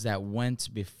crowds that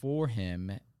went before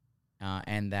him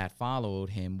and that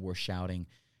followed him were shouting,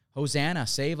 Hosanna,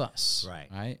 save us.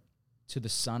 Right? To the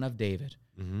Son of David.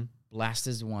 Blessed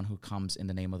is the one who comes in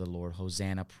the name of the Lord.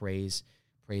 Hosanna, praise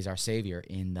our Savior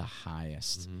in the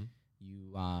highest.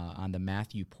 You on the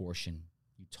Matthew portion,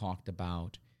 you talked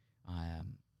about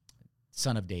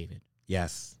Son of David.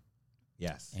 Yes.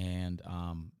 And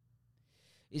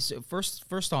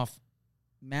first off,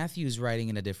 Matthew's writing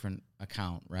in a different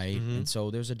account, right? And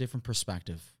so there's a different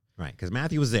perspective. Right, because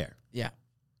Matthew was there. Yeah.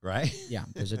 Right? Yeah,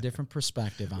 there's a different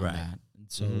perspective on that. And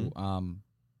so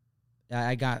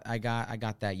I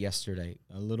got that yesterday.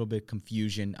 A little bit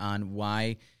confusion on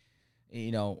why,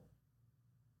 you know,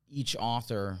 each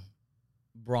author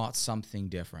brought something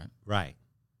different. Right.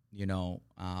 You know,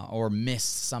 or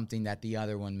missed something that the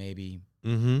other one maybe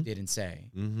didn't say.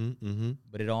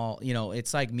 But it all, you know,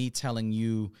 it's like me telling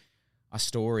you a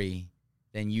story,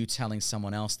 then you telling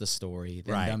someone else the story,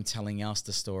 then them telling else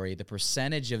the story. The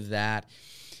percentage of that,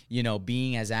 you know,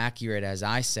 being as accurate as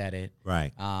I said it,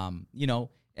 you know,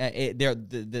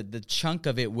 the chunk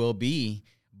of it will be,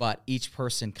 but each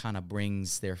person kind of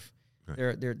brings their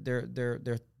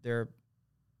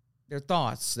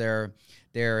thoughts, their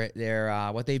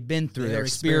what they've been through, their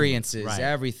experiences, right.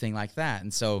 everything like that.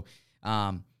 And so,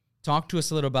 talk to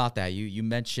us a little about that. You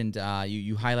mentioned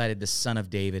you highlighted the Son of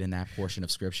David in that portion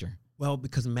of Scripture. Well,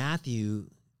 because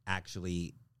Matthew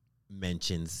actually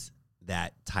mentions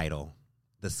that title,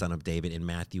 the Son of David, in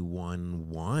Matthew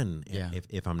 1:1,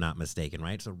 if I'm not mistaken,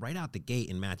 right? So right out the gate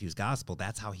in Matthew's gospel,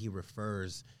 that's how he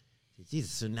refers to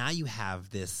Jesus. So now you have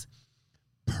this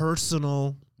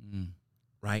personal,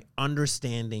 right,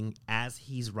 understanding as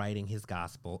he's writing his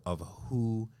gospel of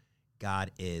who God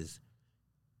is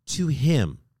to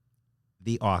him,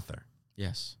 the author.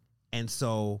 Yes. And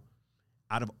so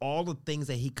out of all the things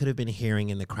that he could have been hearing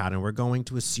in the crowd, and we're going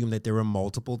to assume that there were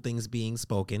multiple things being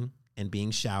spoken and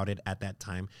being shouted at that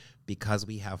time because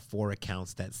we have 4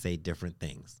 accounts that say different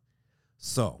things.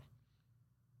 So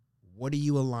what do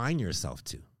you align yourself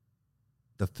to?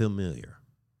 The familiar.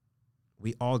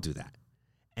 We all do that.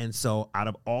 And so out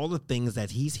of all the things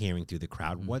that he's hearing through the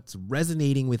crowd, what's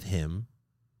resonating with him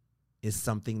is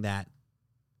something that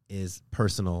is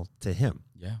personal to him.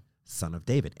 Yeah. Son of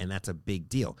David. And that's a big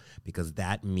deal because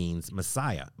that means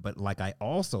Messiah. But like I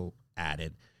also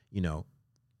added,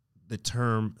 the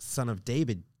term Son of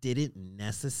David didn't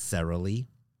necessarily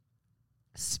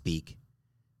speak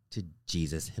to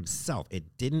Jesus himself.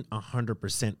 It didn't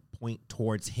 100% point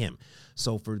towards him.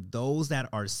 So for those that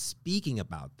are speaking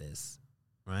about this,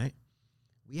 right,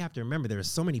 we have to remember there are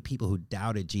so many people who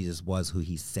doubted Jesus was who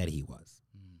he said he was.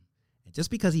 And just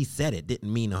because he said it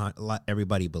didn't mean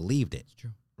everybody believed it. It's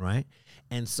true. Right?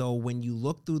 And so when you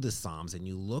look through the Psalms and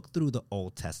you look through the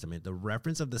Old Testament, the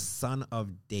reference of the Son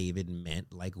of David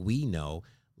meant, like we know,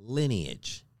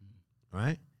 lineage.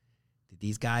 Right? Did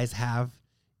these guys have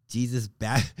Jesus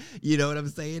back? You know what I'm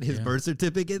saying? His birth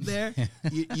certificate there?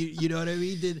 you know what I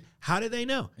mean? How did they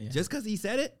know? Yeah. Just because he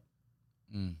said it?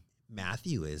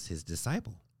 Matthew is his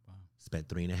disciple. Wow. Spent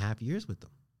 3.5 years with them.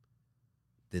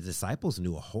 The disciples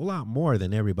knew a whole lot more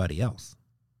than everybody else.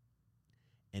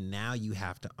 And now you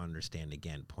have to understand,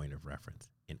 again, point of reference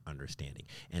and understanding.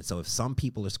 And so if some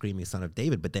people are screaming Son of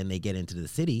David, but then they get into the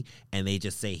city and they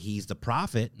just say he's the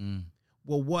prophet,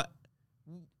 well, what?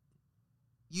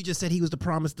 You just said he was the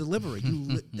promised deliverer.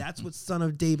 That's what Son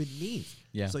of David means.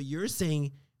 Yeah. So you're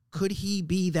saying, could he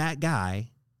be that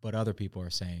guy? But other people are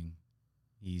saying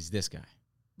he's this guy.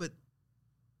 But,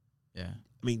 yeah.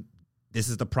 I mean, this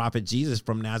is the prophet Jesus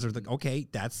from Nazareth. Okay,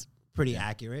 that's pretty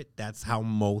accurate. That's how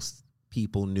most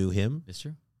people knew him. It's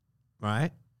true.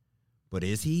 Right? But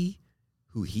is he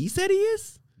who he said he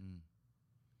is?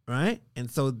 Right?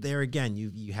 And so there again,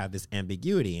 you have this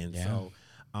ambiguity. And so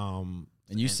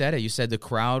and you said it. You said the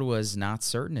crowd was not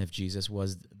certain if Jesus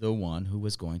was the one who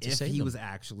was going to save them. If he was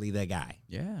actually the guy.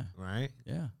 Yeah. Right?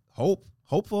 Yeah.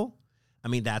 Hopeful. I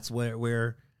mean, that's where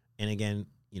we're, and again,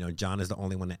 John is the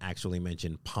only one that actually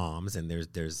mentioned palms, and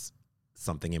there's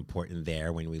something important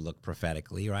there when we look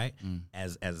prophetically, right?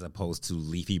 As opposed to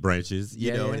leafy branches,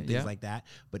 and things like that.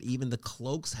 But even the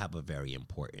cloaks have a very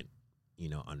important,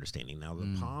 understanding. Now,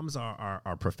 the palms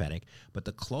are prophetic, but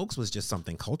the cloaks was just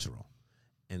something cultural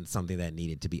and something that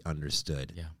needed to be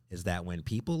understood. Yeah. Is that when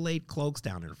people laid cloaks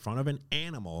down in front of an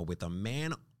animal with a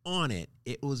man on it,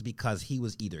 it was because he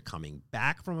was either coming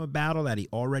back from a battle that he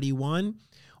already won,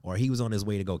 or he was on his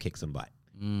way to go kick some butt.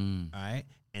 All right?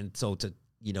 And so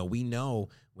we know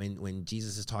when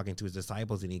Jesus is talking to his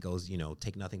disciples and he goes,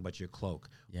 take nothing but your cloak.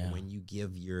 Yeah. When you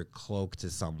give your cloak to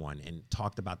someone, and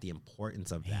talked about the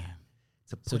importance of that.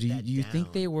 So do you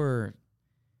think they were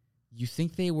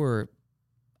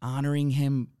honoring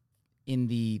him in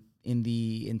the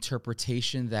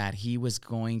interpretation that he was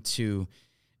going to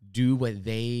do what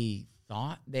they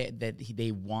thought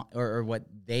they want, or what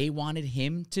they wanted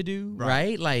him to do,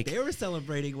 right? Like they were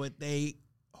celebrating what they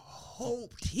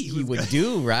hoped he would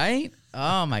do, right?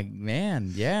 Oh my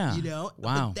man, yeah.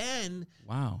 Wow. But then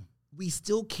we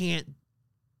still can't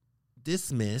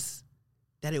dismiss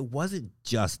that it wasn't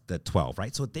just the 12,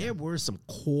 right? So there were some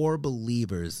core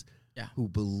believers who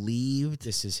believed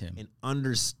this is him and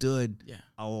understood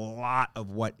a lot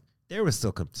of what. There was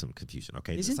still some confusion.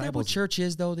 Okay, isn't that what church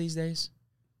is though these days?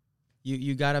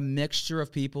 You got a mixture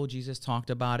of people. Jesus talked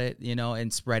about it,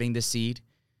 and spreading the seed.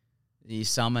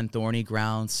 Some on thorny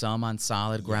ground, some on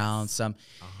solid ground, some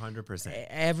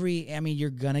 100%. You're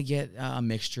gonna get a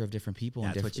mixture of different people.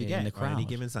 That's what you get in the crowd on any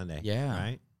given Sunday. Yeah,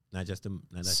 right. Not just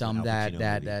some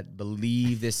that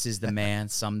believe this is the man.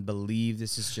 Some believe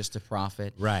this is just a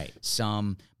prophet. Right.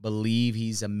 Some believe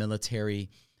he's a military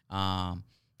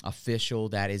official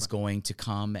that is going to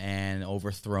come and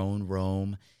overthrow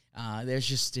Rome. There's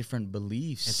just different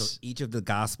beliefs. And so each of the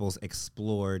Gospels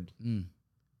explored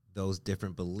those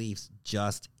different beliefs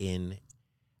just in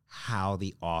how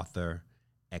the author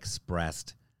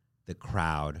expressed the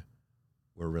crowd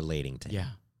were relating to him.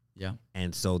 Yeah.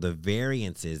 And so the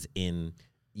variances in,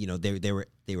 they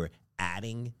were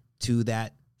adding to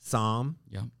that psalm,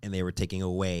 and they were taking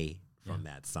away from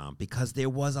that psalm because there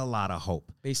was a lot of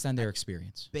hope. Based on their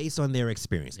experience. Based on their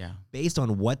experience. Yeah. Based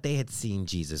on what they had seen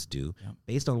Jesus do.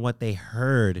 Based on what they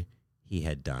heard he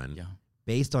had done.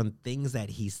 Based on things that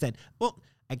he said. Well,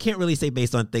 I can't really say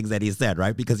based on things that he said,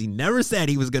 right? Because he never said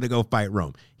he was going to go fight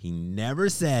Rome. He never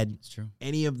said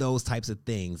any of those types of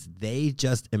things. They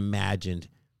just imagined,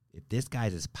 if this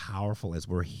guy's as powerful as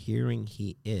we're hearing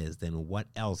he is, then what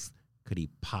else could he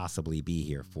possibly be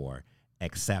here for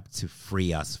except to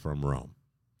free us from Rome?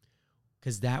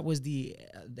 Because that was the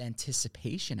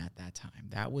anticipation at that time.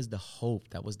 That was the hope.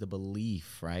 That was the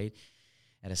belief, right?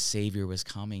 That a Savior was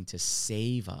coming to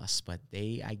save us. But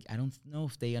I don't know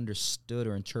if they understood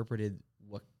or interpreted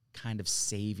what kind of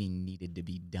saving needed to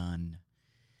be done.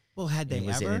 Well, had they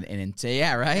ever?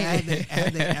 Right?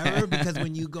 Had they ever? Because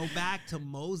when you go back to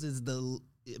Moses,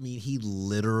 he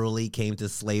literally came to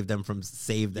save them from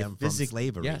slavery.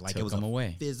 Like it was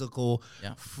a physical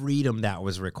freedom that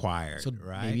was required. So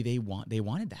right? Maybe they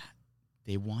wanted that.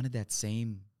 They wanted that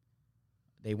same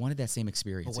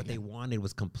experience. But what they wanted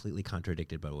was completely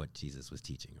contradicted by what Jesus was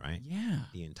teaching, right? Yeah.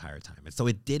 The entire time. And so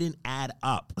it didn't add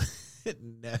up.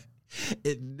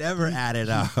 It never added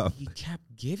up. He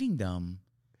kept giving them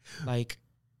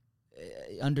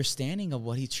understanding of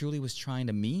what he truly was trying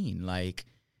to mean.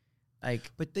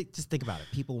 But just think about it.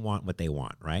 People want what they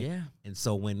want, right? Yeah. And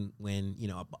so when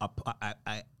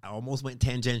I almost went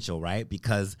tangential, right?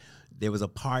 Because there was a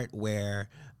part where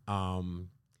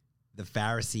the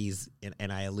Pharisees,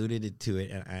 and I alluded to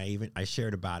it, and I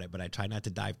shared about it, but I tried not to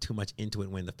dive too much into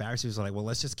it. When the Pharisees were like, well,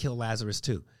 let's just kill Lazarus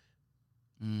too.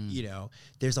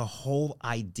 There's a whole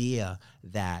idea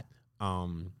that,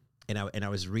 and I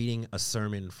was reading a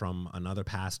sermon from another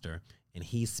pastor, and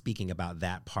he's speaking about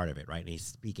that part of it, right? And he's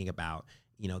speaking about,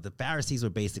 the Pharisees were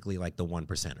basically like the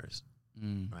 1%ers,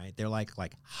 right? They're like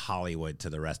Hollywood to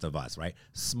the rest of us, right?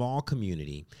 Small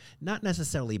community, not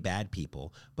necessarily bad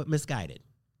people, but misguided,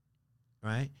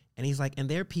 right? And he's like, and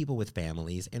they're people with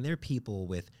families, and they're people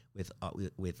with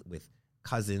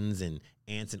cousins and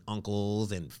aunts and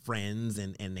uncles and friends,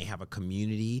 and they have a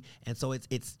community. And so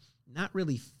it's not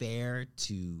really fair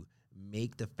to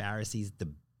make the Pharisees the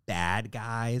bad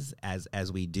guys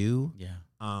as we do. Yeah.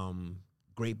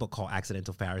 Great book called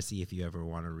Accidental Pharisee, if you ever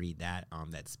want to read that,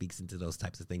 that speaks into those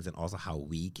types of things, and also how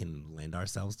we can lend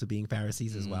ourselves to being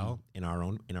Pharisees as well in our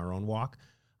own walk.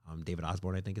 David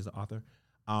Osborne, I think, is the author.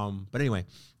 But anyway,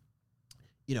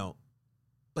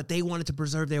 but they wanted to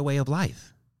preserve their way of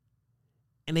life,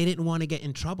 and they didn't want to get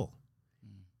in trouble.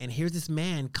 And here's this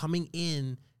man coming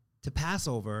in to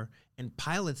Passover, and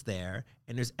Pilate's there,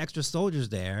 and there's extra soldiers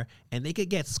there, and they could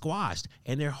get squashed,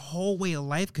 and their whole way of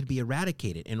life could be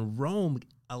eradicated. And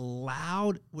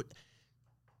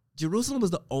Jerusalem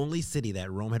was the only city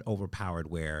that Rome had overpowered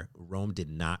where Rome did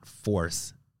not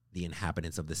force the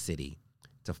inhabitants of the city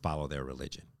to follow their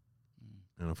religion.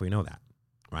 I don't know if we know that,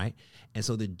 right? And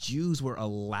so the Jews were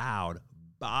allowed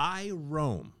by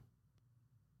Rome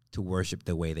to worship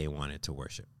the way they wanted to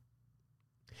worship.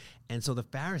 And so the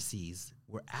Pharisees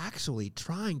were actually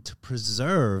trying to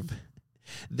preserve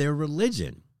their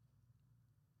religion.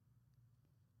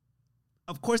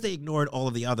 Of course, they ignored all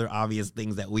of the other obvious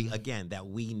things that we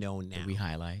know now. That we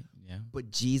highlight, yeah.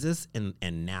 But Jesus and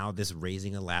now this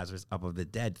raising of Lazarus up of the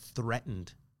dead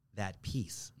threatened that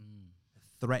peace,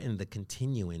 threatened the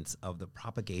continuance of the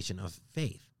propagation of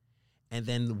faith. And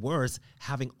then worse,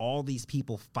 having all these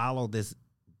people follow this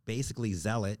basically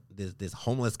zealot, this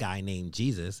homeless guy named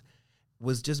Jesus,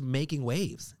 was just making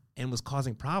waves and was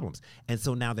causing problems. And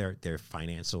so now their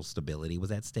financial stability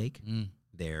was at stake.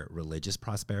 Their religious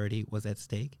prosperity was at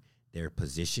stake. Their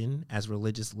position as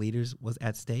religious leaders was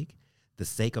at stake. The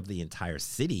sake of the entire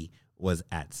city was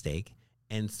at stake.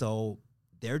 And so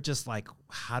they're just like,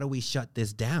 how do we shut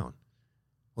this down?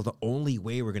 Well, the only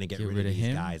way we're going to get rid of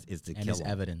these guys is to kill his them.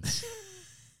 evidence.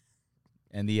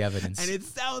 And the evidence. And it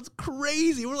sounds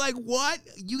crazy. We're like, what?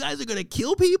 You guys are going to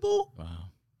kill people? Wow.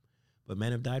 But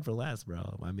men have died for less,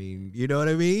 bro. I mean, you know what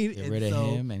I mean? Get rid of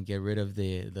him and get rid of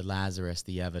the Lazarus,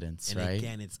 the evidence, and right?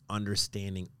 Again, it's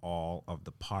understanding all of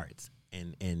the parts.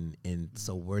 And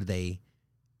so were they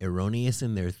erroneous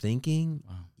in their thinking?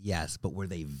 Wow. Yes. But were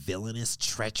they villainous,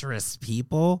 treacherous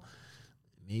people?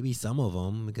 Maybe some of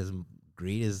them, because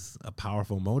greed is a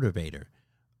powerful motivator.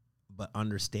 But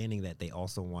understanding that they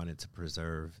also wanted to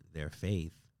preserve their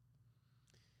faith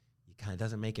kind of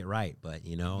doesn't make it right, but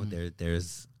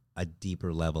there's a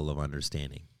deeper level of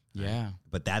understanding. Yeah. Right?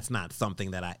 But that's not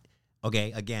something that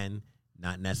again,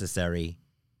 not necessary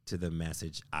to the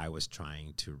message I was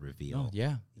trying to reveal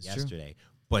yesterday. True.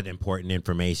 But important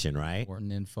information, right?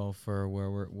 Important info for where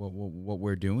what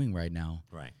we're doing right now.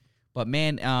 Right. But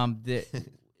man,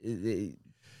 the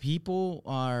people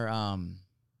are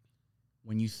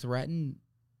when you threaten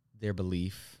their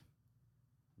belief,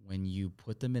 when you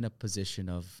put them in a position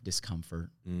of discomfort,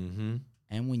 mm-hmm.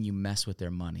 and when you mess with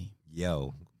their money.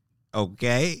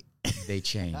 Okay. They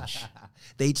change.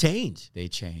 They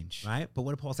change. Right? But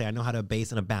what did Paul say? I know how to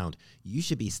abase and abound. You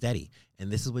should be steady. And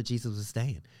this is what Jesus was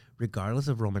saying. Regardless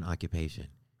of Roman occupation,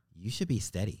 you should be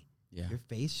steady. Yeah. Your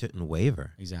faith shouldn't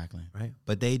waver. Exactly. Right?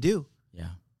 But they do. Yeah.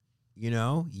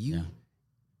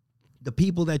 The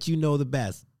people that you know the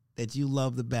best, that you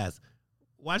love the best,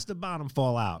 watch the bottom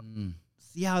fall out.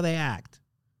 See how they act.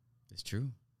 It's true.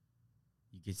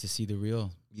 You get to see the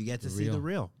real. You get to see the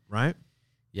real, right?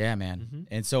 Yeah, man. Mm-hmm.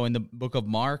 And so in the book of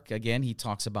Mark, again, he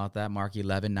talks about that. Mark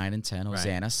 11, 9, and 10.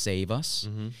 Hosanna, save us.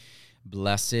 Mm-hmm.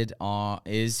 Blessed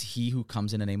is he who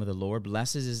comes in the name of the Lord.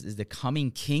 Blessed is the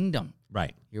coming kingdom.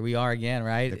 Right. Here we are again,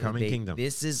 right? The coming kingdom.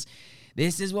 This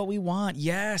is what we want.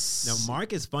 Yes. Now,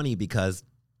 Mark is funny because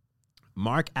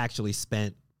Mark actually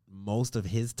spent most of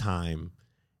his time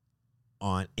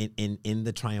in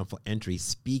the triumphal entry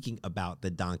speaking about the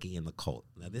donkey and the colt.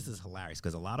 Now, this is hilarious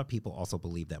because a lot of people also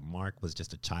believe that Mark was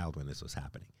just a child when this was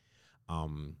happening.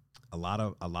 A lot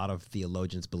of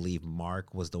theologians believe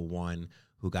Mark was the one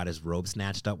who got his robe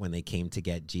snatched up when they came to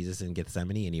get Jesus in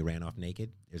Gethsemane and he ran off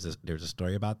naked. There's a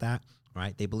story about that,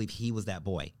 right? They believe he was that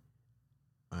boy,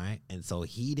 right? And so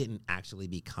he didn't actually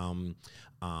become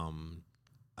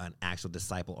an actual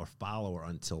disciple or follower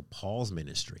until Paul's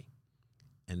ministry.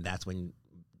 And that's when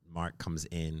Mark comes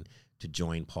in to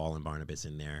join Paul and Barnabas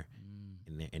in their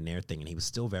thing. And he was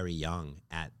still very young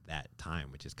at that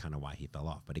time, which is kind of why he fell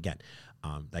off. But again,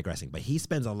 digressing. But he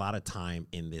spends a lot of time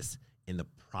in the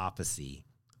prophecy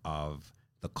of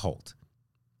the colt,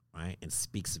 right? And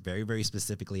speaks very, very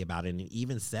specifically about it. And it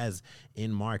even says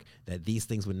in Mark that these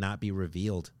things would not be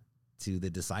revealed to the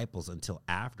disciples until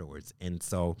afterwards. And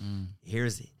so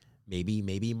here's...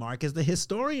 Maybe Mark is the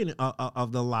historian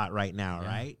of the lot right now,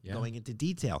 right? Yeah. Going into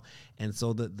detail. And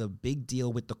so the big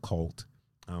deal with the colt,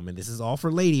 and this is all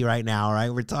for Lady right now, right?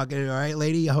 We're talking, all right,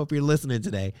 Lady, I hope you're listening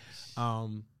today.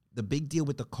 The big deal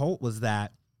with the colt was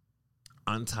that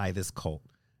untie this colt,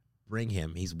 bring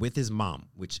him. He's with his mom,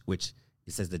 which it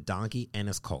says the donkey and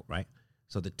his colt, right?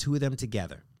 So the two of them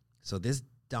together. So this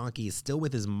donkey is still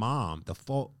with his mom.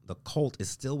 The colt is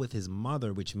still with his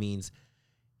mother, which means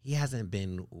he hasn't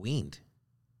been weaned.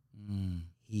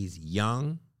 He's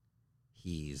young.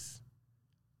 He's,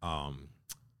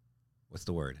 what's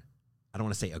the word? I don't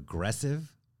want to say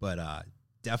aggressive, but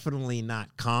definitely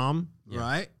not calm,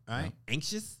 right? Yeah.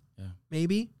 Anxious,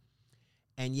 maybe.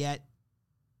 And yet,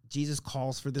 Jesus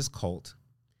calls for this colt.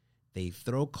 They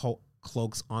throw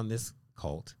cloaks on this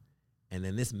colt. And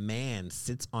then this man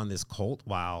sits on this colt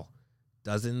while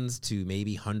dozens to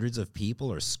maybe hundreds of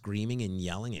people are screaming and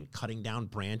yelling and cutting down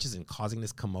branches and causing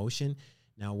this commotion.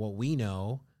 Now, what we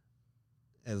know,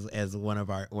 as one of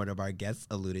our guests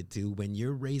alluded to, when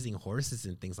you're raising horses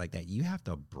and things like that, you have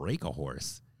to break a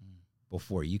horse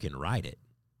before you can ride it.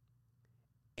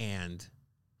 And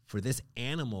for this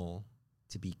animal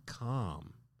to be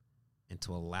calm and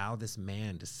to allow this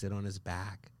man to sit on his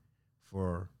back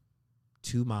for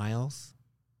 2 miles.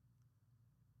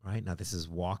 Right now, this is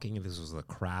walking, and this was a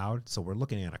crowd. So we're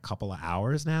looking at a couple of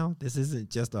hours now. This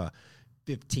isn't just a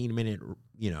 15-minute,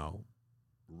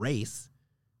 race.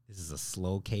 This is a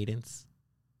slow cadence.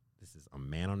 This is a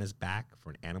man on his back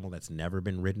for an animal that's never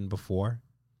been ridden before.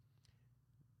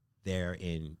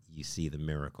 Therein, you see the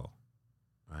miracle,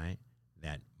 right?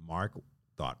 That Mark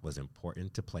thought was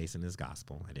important to place in his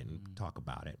gospel. I didn't talk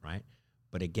about it, right?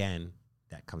 But again,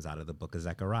 that comes out of the book of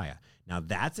Zechariah. Now,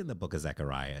 that's in the book of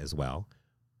Zechariah as well.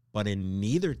 But in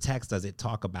neither text does it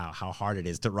talk about how hard it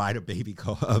is to ride a baby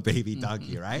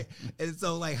donkey, right? And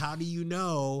so, how do you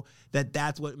know that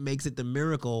that's what makes it the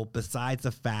miracle besides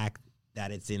the fact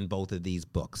that it's in both of these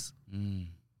books,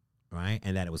 right?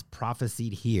 And that it was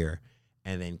prophesied here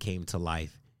and then came to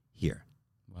life here.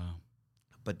 Wow.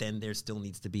 But then there still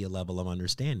needs to be a level of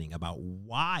understanding about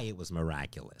why it was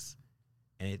miraculous.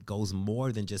 And it goes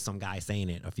more than just some guy saying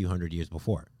it a few hundred years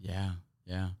before. Yeah.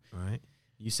 All right.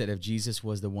 You said if Jesus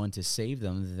was the one to save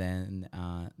them, then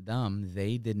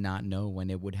they did not know when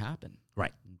it would happen.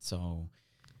 Right. So,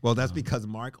 well, that's because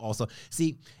Mark also...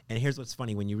 See, and here's what's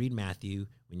funny. When you read Matthew,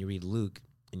 when you read Luke,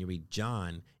 and you read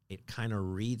John, it kind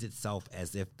of reads itself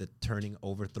as if the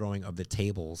overthrowing of the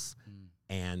tables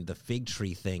and the fig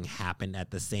tree thing happened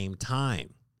at the same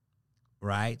time,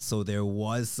 right? So there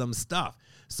was some stuff.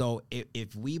 So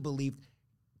if we believe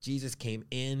Jesus came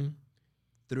in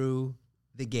through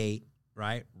the gate,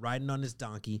 right, riding on this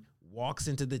donkey, walks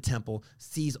into the temple,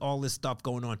 sees all this stuff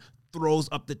going on, throws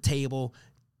up the table,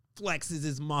 flexes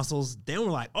his muscles, then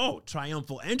we're like, oh,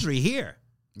 triumphal entry here.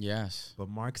 Yes. But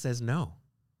Mark says no.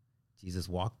 Jesus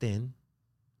walked in,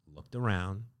 looked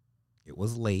around, it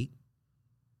was late,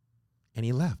 and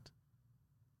he left.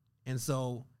 And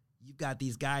so you've got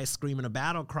these guys screaming a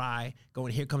battle cry,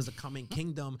 going, here comes the coming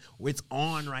kingdom. It's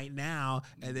on right now.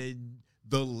 And then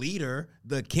the leader,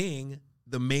 the king,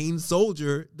 the main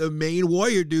soldier, the main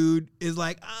warrior dude is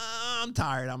like, I'm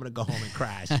tired. I'm going to go home and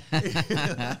crash.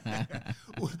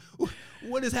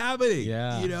 What is happening?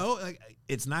 Yeah. You know, like,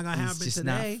 it's not going to happen just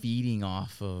today. Not feeding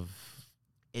off of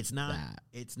It's not. that.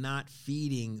 It's not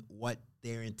feeding what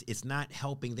it's not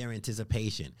helping their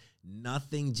anticipation.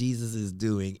 Nothing Jesus is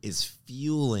doing is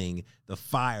fueling the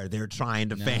fire they're trying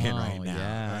to fan right now.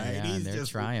 Yeah, right? yeah, He's they're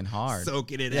just trying hard.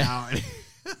 soaking it out.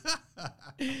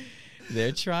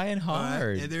 They're trying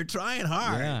hard. And they're trying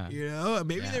hard. Yeah. You know,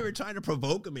 maybe Yeah. they were trying to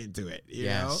provoke him into it. You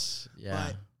Yes. know, Yeah.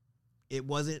 but it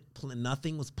wasn't.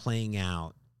 Nothing was playing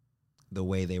out the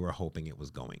way they were hoping it was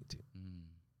going to.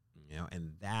 You know,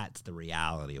 and that's the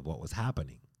reality of what was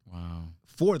happening. Wow.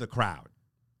 For the crowd.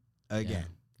 Again.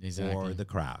 Yeah, exactly. For the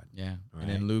crowd. Yeah. Right. And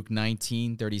in Luke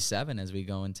 19:37, as we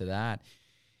go into that,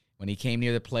 when he came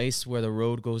near the place where the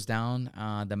road goes down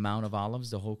the Mount of Olives,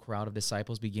 the whole crowd of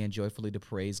disciples began joyfully to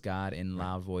praise God in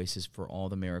loud voices for all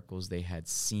the miracles they had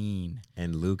seen.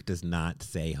 And Luke does not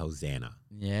say Hosanna.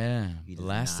 Yeah. He does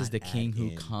Blessed is not the King add who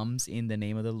in- comes in the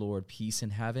name of the Lord, peace in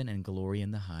heaven and glory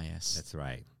in the highest. That's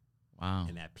right. Wow.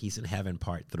 And that peace in heaven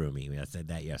part threw me. I said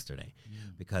that yesterday.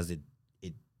 Because it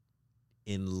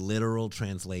in literal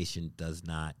translation does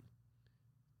not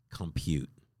compute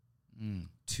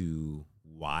to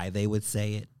why they would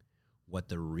say it, what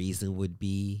the reason would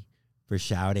be for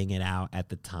shouting it out at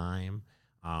the time.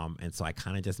 And so I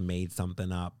kind of just made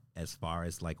something up as far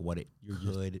as like what it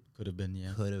Could have been,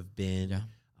 yeah. could have been. Yeah.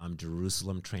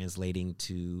 Jerusalem translating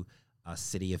to a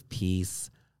city of peace,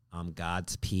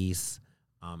 God's peace.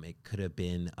 It could have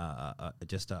been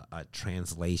just a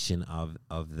translation of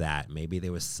that. Maybe they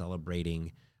were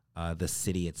celebrating the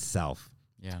city itself.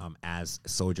 Yeah. As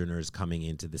sojourners coming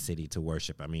into the city to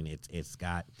worship. I mean, it's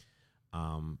got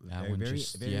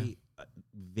very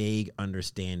vague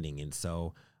understanding, and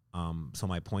so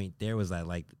my point there was that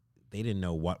like they didn't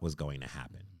know what was going to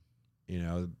happen. You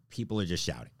know, people are just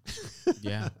shouting.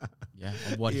 Yeah. Yeah.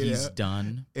 Of what he's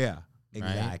done. Yeah,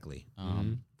 exactly.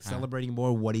 Right? Celebrating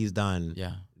more what he's done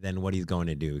Yeah. than what he's going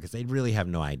to do, because they really have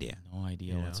no idea. No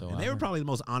idea You know? whatsoever. And they were probably the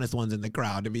most honest ones in the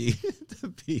crowd to be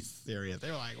serious.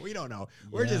 They were like, we don't know.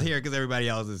 We're just here because everybody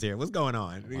else is here. What's going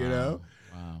on? You know?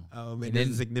 Wow. And there's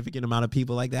a significant amount of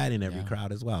people like that in every Yeah.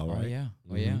 crowd as well, right? Oh, yeah.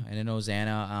 Oh, yeah. And in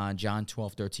Hosanna, John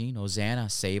 12:13, Hosanna,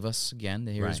 save us again.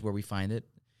 Here's Right. where we find it.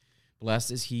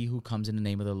 Blessed is he who comes in the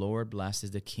name of the Lord. Blessed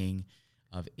is the King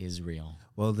of Israel.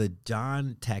 Well, the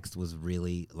John text was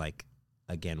really like,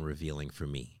 again, revealing for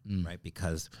me, right?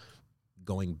 Because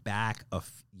going back,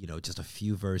 just a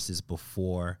few verses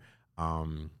before,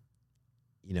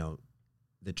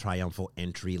 the triumphal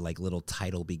entry, like little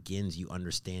title begins, you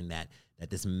understand that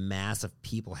this mass of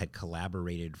people had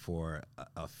collaborated for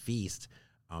a feast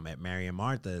at Mary and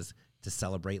Martha's to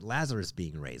celebrate Lazarus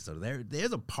being raised. So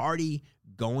there's a party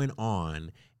going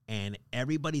on, and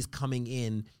everybody's coming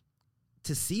in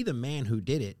to see the man who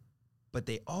did it, but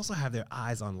they also have their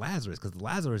eyes on Lazarus, because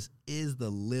Lazarus is the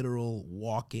literal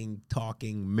walking,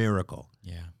 talking miracle.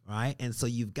 Yeah. Right? And so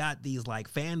you've got these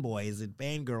like fanboys and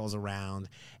fangirls around,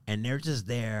 and they're just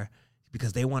there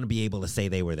because they want to be able to say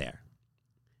they were there.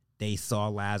 They saw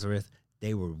Lazarus,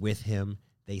 they were with him,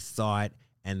 they saw it,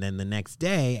 and then the next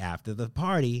day after the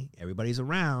party, everybody's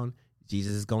around.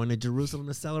 Jesus is going to Jerusalem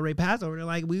to celebrate Passover. They're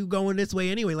like, we're going this way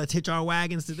anyway. Let's hitch our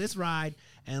wagons to this ride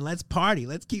and let's party.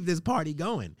 Let's keep this party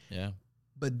going. Yeah.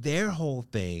 But their whole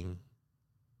thing,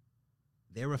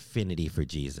 their affinity for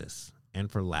Jesus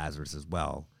and for Lazarus as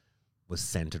well, was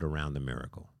centered around the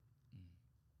miracle.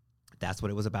 That's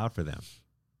what it was about for them,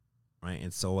 right?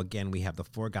 And so, again, we have the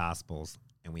four Gospels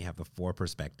and we have the four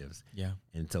perspectives. Yeah.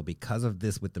 And so because of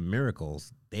this with the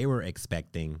miracles, they were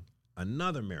expecting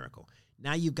another miracle.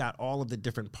 Now you've got all of the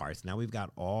different parts. Now we've got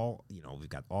all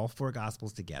four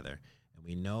Gospels together. And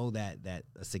we know that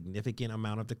a significant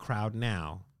amount of the crowd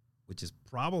now, which is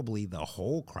probably the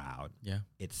whole crowd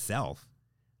itself,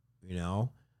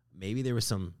 maybe there were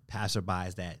some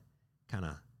passerbys that kind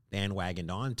of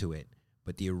bandwagoned onto it,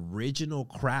 but the original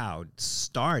crowd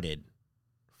started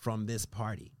from this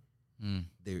party.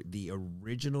 The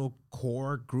original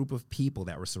core group of people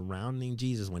that were surrounding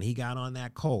Jesus when he got on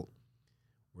that colt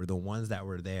were the ones that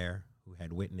were there who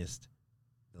had witnessed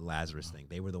the Lazarus thing.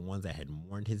 They were the ones that had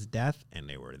mourned his death, and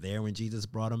they were there when Jesus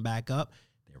brought him back up.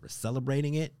 They were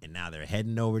celebrating it, and now they're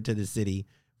heading over to the city.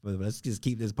 But let's just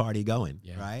keep this party going,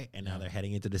 right? And now they're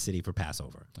heading into the city for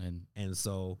Passover. And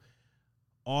so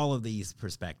all of these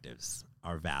perspectives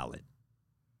are valid.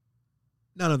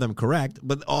 None of them correct,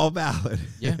 but all valid.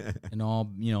 And all,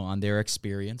 on their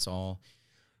experience, all,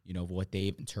 what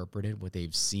they've interpreted, what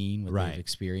they've seen, what they've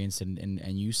experienced.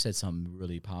 And you said something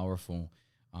really powerful,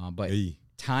 but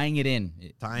tying it in.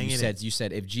 You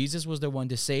said if Jesus was the one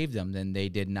to save them, then they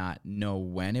did not know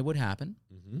when it would happen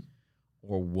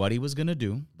or what he was going to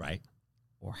do. Right.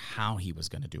 Or how he was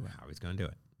going to do it. How he's going to do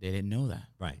it. They didn't know that.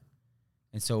 Right.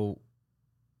 And so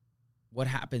what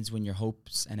happens when your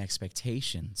hopes and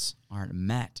expectations aren't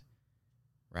met,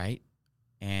 right?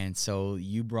 And so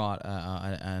you brought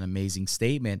an amazing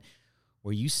statement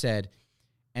where you said,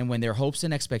 and when their hopes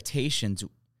and expectations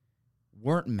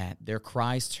weren't met, their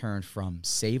cries turned from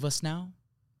save us now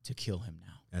to kill him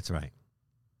now. That's right.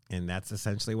 And that's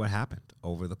essentially what happened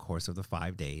over the course of the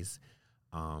 5 days.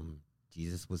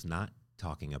 Jesus was not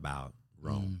talking about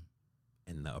Rome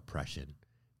and the oppression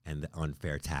and the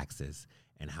unfair taxes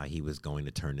and how he was going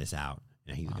to turn this out,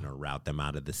 and he was going to rout them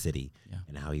out of the city,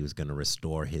 and how he was going to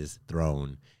restore his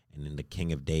throne, and then the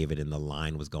king of David and the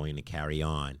line was going to carry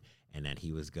on, and that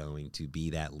he was going to be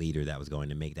that leader that was going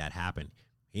to make that happen.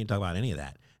 He didn't talk about any of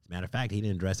that. As a matter of fact, he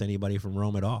didn't address anybody from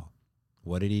Rome at all.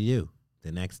 What did he do?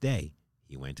 The next day,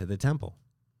 he went to the temple.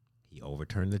 He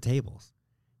overturned the tables.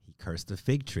 He cursed the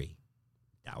fig tree.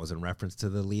 That was in reference to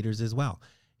the leaders as well.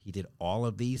 He did all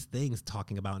of these things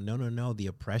talking about, no, the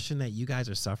oppression that you guys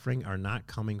are suffering are not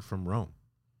coming from Rome.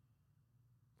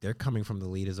 They're coming from the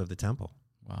leaders of the temple.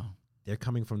 Wow. They're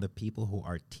coming from the people who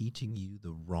are teaching you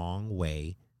the wrong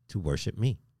way to worship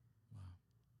me. Wow.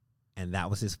 And that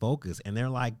was his focus. And they're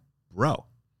like, bro,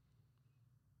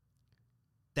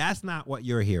 that's not what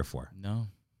you're here for. No.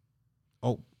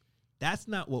 Oh, that's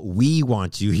not what we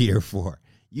want you here for.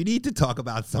 You need to talk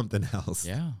about something else.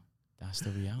 Yeah. That's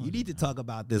the reality. You need to talk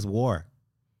about this war.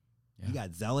 Yeah. You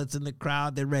got zealots in the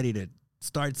crowd. They're ready to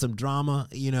start some drama,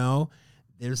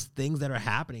 There's things that are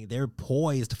happening. They're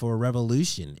poised for a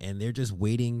revolution, and they're just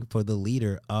waiting for the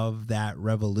leader of that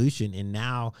revolution. And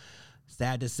now,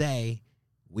 sad to say,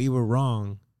 we were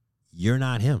wrong. You're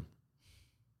not him.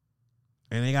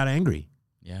 And they got angry.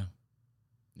 Yeah.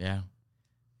 Yeah.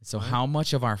 So how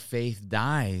much of our faith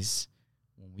dies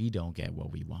when we don't get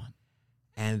what we want?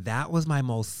 And that was my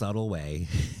most subtle way.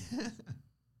 Man,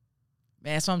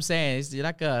 that's what I'm saying. You're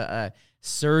like a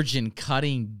surgeon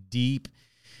cutting deep.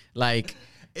 Like,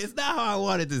 it's not how I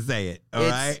wanted to say it. All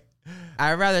right.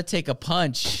 I'd rather take a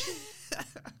punch,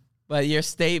 but your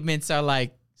statements are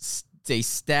like they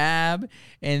stab,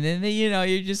 and then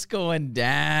you're just going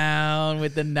down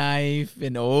with the knife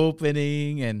and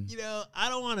opening, and I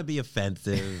don't want to be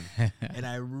offensive, and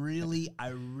I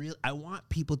want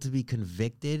people to be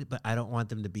convicted, but I don't want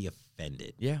them to be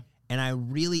offended. Yeah. And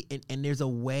and there's a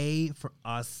way for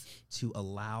us to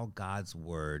allow God's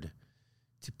word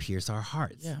to pierce our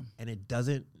hearts. Yeah. And it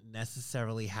doesn't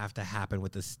necessarily have to happen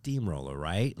with a steamroller,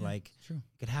 right? Yeah, true.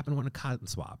 It could happen with a cotton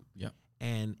swab. Yeah.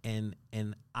 And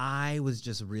I was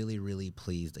just really, really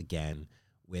pleased again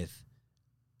with,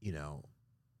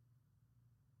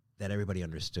 that everybody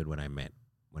understood what I meant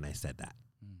when I said that.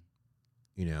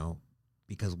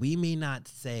 Because we may not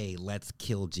say, let's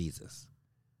kill Jesus,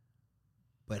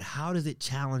 but how does it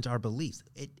challenge our beliefs?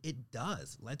 It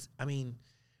does.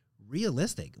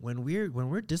 Realistic. When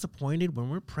we're disappointed,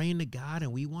 when we're praying to God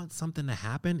and we want something to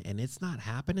happen and it's not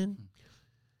happening,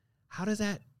 how does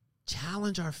that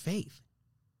challenge our faith?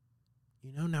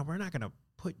 Now we're not going to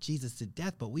put Jesus to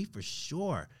death, but we for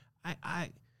sure,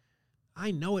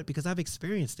 I know it because I've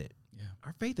experienced it. Yeah.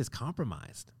 Our faith is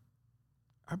compromised.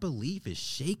 Our belief is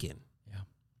shaken.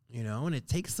 Yeah. And it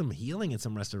takes some healing and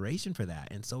some restoration for that.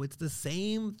 And so it's the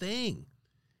same thing.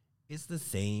 It's the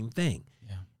same thing.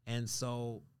 Yeah. And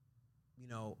so,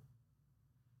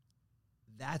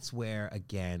 that's where,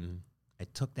 again, I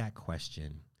took that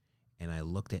question and I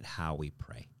looked at how we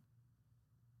pray,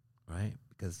 right?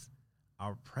 Because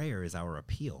our prayer is our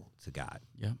appeal to God.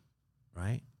 Yeah.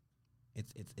 Right?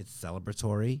 It's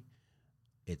celebratory.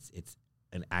 It's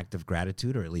an act of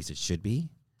gratitude, or at least it should be.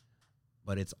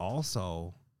 But it's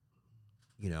also,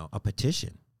 a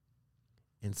petition.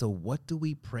 And so what do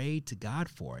we pray to God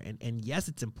for? And yes,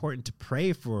 it's important to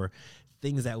pray for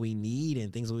things that we need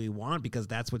and things that we want, because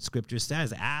that's what Scripture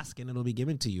says. Ask and it'll be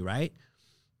given to you, right?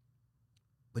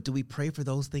 But do we pray for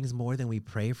those things more than we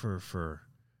pray for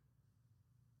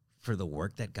the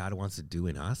work that God wants to do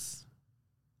in us?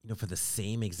 You know, for the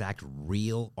same exact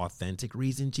real, authentic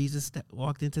reason Jesus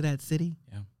walked into that city?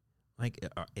 Yeah. Like,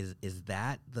 is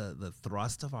that the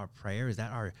thrust of our prayer? Is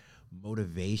that our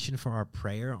motivation for our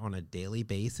prayer on a daily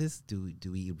basis? Do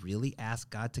we really ask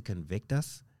God to convict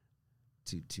us,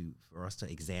 for us to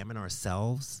examine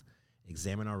ourselves,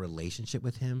 examine our relationship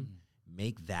with Him,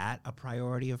 make that a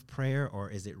priority of prayer? Or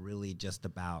is it really just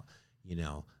about, you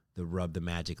know, the rub the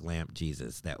magic lamp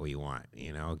Jesus that we want?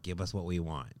 You know, give us what we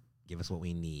want. Give us what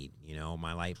we need. You know,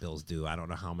 my light bill's due. I don't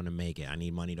know how I'm going to make it. I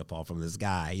need money to fall from the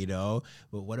sky, you know?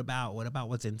 But what about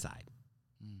what's inside?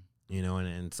 You know,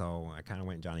 and so I kind of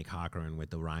went Johnny Cochran with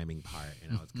the rhyming part.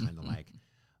 You know, it's kind of like,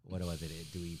 what was it?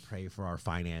 Do we pray for our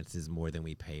finances more than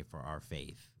we pray for our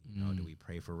faith? You know, do we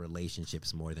pray for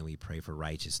relationships more than we pray for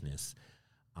righteousness?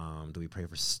 Do we pray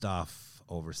for stuff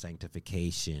over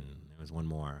sanctification? There was one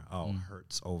more.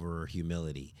 Hurts over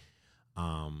humility.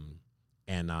 And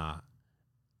I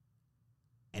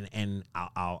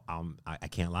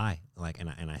can't lie. Like,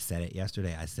 and I said it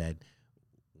yesterday. I said,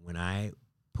 when I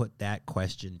put that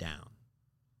question down,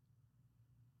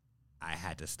 I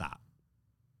had to stop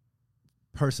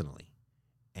personally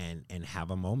and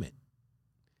have a moment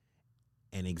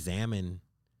and examine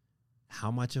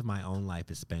how much of my own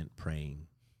life is spent praying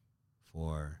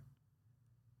for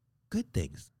good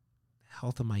things, the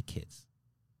health of my kids,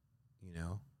 you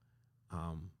know,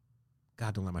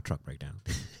 God, don't let my truck break down.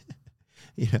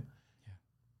 You know? Yeah.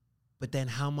 But then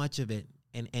how much of it,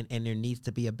 and there needs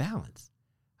to be a balance.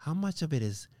 How much of it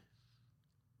is,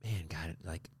 man, God,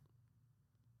 like,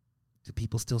 do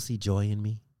people still see joy in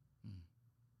me?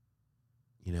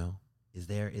 You know, is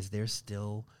there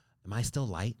still, am I still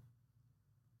light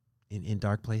in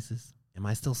dark places? Am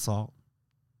I still salt?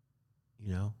 You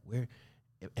know,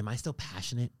 am I still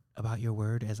passionate about your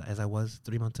word as I was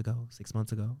 3 months ago, 6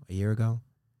 months ago, a year ago?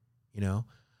 You know?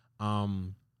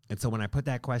 And so when I put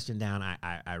that question down,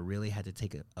 I really had to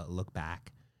take a look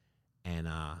back, and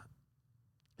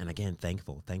again,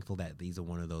 thankful that these are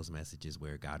one of those messages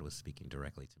where God was speaking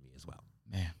directly to me as well.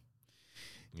 Man,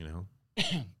 you know,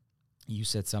 you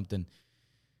said something,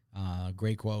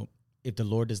 great quote. If the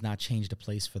Lord does not change the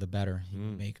place for the better, He will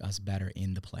make us better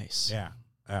in the place.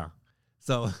 Yeah.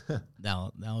 So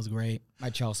that was great. My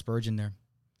Charles Spurgeon there.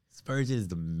 Spurgeon is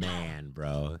the man,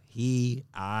 bro.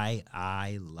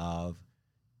 I love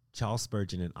Charles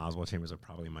Spurgeon and Oswald Chambers are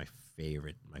probably my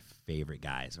favorite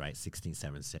guys, right? 16th,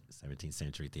 17th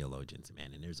century theologians,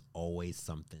 man. And there's always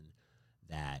something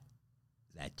that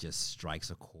just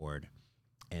strikes a chord.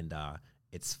 And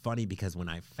it's funny because when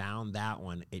I found that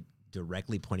one, it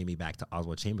directly pointed me back to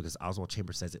Oswald Chambers, because Oswald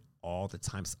Chambers says it all the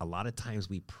time. A lot of times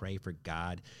we pray for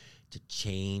God to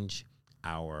change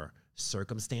our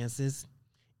circumstances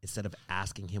instead of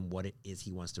asking Him what it is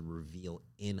He wants to reveal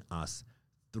in us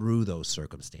through those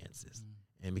circumstances.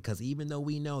 And because even though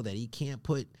we know that He can't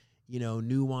put, you know,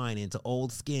 new wine into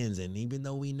old skins, and even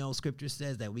though we know Scripture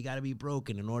says that we got to be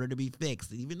broken in order to be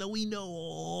fixed, even though we know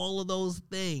all of those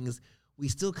things, we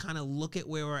still kind of look at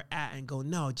where we're at and go,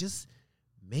 no, just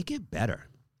make it better,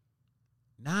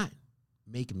 not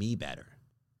make me better,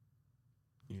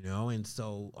 you know? And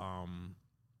so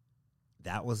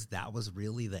that was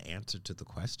really the answer to the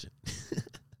question.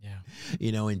 Yeah.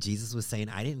 You know, and Jesus was saying,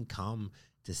 I didn't come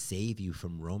to save you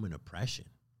from Roman oppression.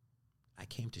 I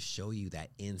came to show you that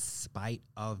in spite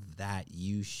of that,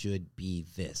 you should be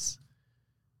this.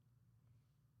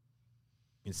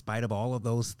 In spite of all of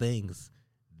those things,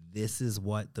 this is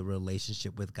what the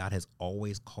relationship with God has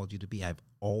always called you to be. I've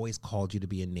always called you to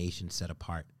be a nation set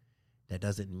apart. That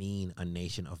doesn't mean a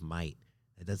nation of might.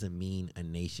 That doesn't mean a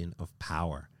nation of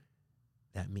power.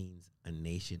 That means a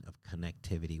nation of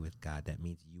connectivity with God. That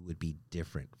means you would be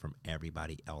different from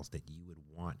everybody else, that you would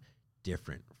want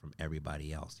different from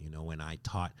everybody else. You know, when I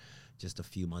taught just a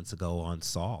few months ago on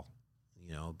Saul,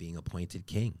 you know, being appointed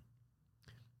king,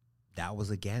 that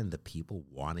was, again, the people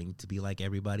wanting to be like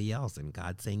everybody else, and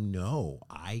God saying, no,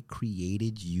 I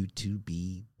created you to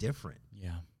be different.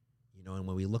 Yeah. You know, and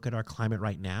when we look at our climate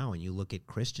right now, and you look at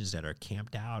Christians that are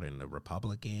camped out in the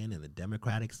Republican and the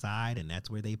Democratic side, and that's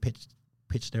where they pitch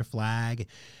their flag,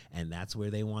 and that's where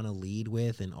they want to lead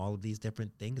with, and all of these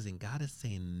different things. And God is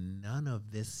saying none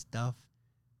of this stuff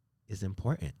is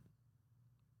important.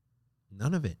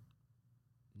 None of it.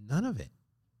 None of it.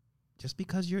 Just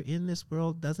because you're in this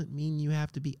world doesn't mean you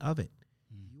have to be of it.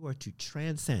 You are to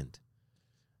transcend.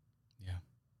 Yeah.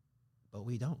 but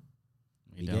we don't.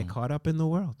 We don't. get caught up in the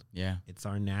world. Yeah. It's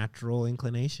our natural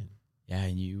inclination. Yeah,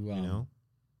 and you know?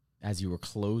 As you were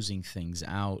closing things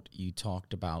out, you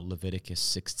talked about Leviticus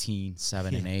 16,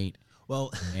 7 and 8.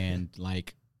 Well, and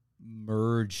like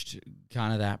merged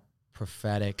kind of that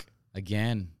prophetic,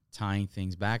 again, tying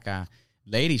things back.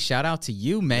 Lady, shout out to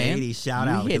you, man. Lady, shout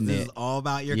you out, because this it. is all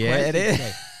about your Yeah, question it is.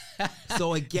 today.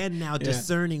 So again, now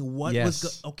discerning what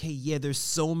was there's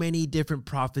so many different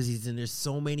prophecies and there's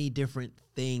so many different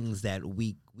things that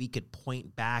we could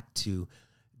point back to.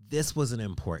 This was an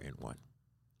important one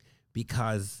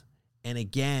because, and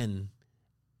again,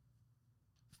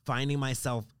 finding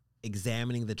myself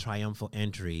examining the triumphal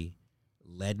entry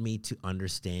led me to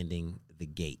understanding the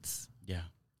gates. Yeah.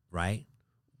 Right?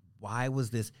 Why was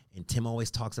this? And Tim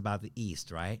always talks about the east,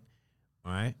 right?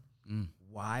 All right.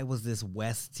 Why was this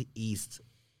west to east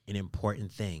an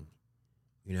important thing?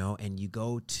 You know, and you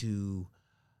go to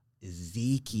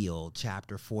Ezekiel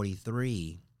chapter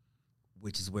 43,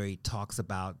 which is where he talks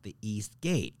about the east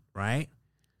gate, right?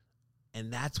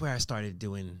 And that's where I started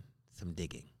doing some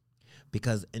digging.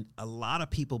 Because a lot of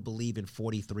people believe in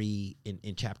 43,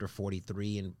 in chapter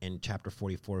 43 and chapter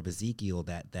 44 of Ezekiel,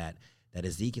 that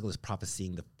Ezekiel is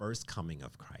prophesying the first coming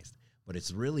of Christ. But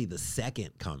it's really the second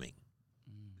coming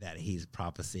that he's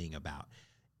prophesying about.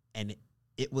 And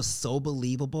it was so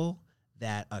believable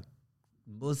that a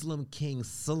Muslim king,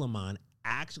 Suleiman,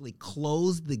 actually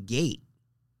closed the gate,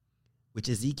 which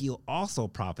Ezekiel also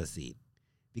prophesied,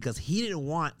 because he didn't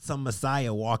want some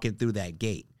Messiah walking through that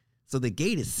gate. So the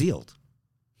gate is sealed.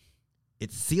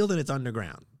 It's sealed and it's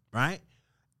underground, right?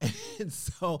 And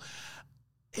so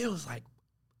it was like,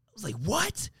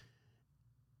 what?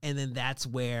 And then that's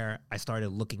where I started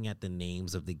looking at the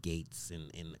names of the gates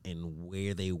and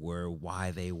where they were, why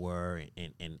they were,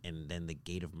 and then the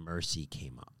gate of mercy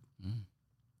came up.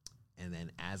 And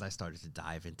then as I started to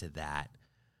dive into that,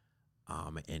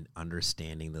 and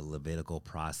understanding the Levitical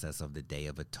process of the Day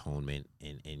of Atonement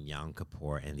in Yom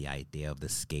Kippur and the idea of the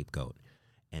scapegoat,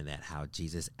 and that how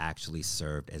Jesus actually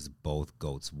served as both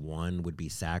goats. One would be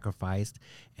sacrificed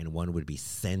and one would be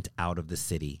sent out of the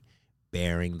city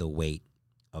bearing the weight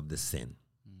of the sin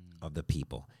of the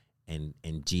people. And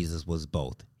Jesus was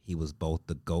both. He was both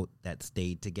the goat that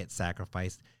stayed to get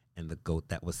sacrificed and the goat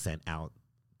that was sent out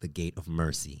the gate of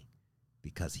mercy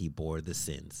because he bore the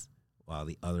sins, while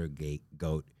the other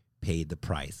goat paid the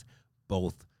price,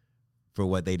 both for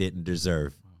what they didn't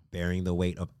deserve, bearing the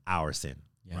weight of our sin,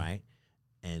 right?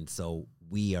 And so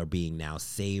we are being now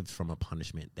saved from a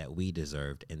punishment that we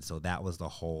deserved. And so that was the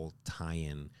whole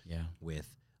tie-in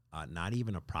with not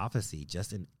even a prophecy,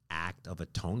 just an act of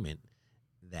atonement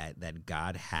that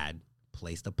God had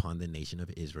placed upon the nation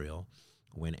of Israel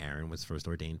when Aaron was first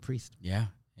ordained priest. Yeah,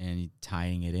 and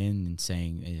tying it in and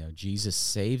saying, Jesus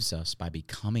saves us by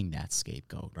becoming that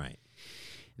scapegoat. Right.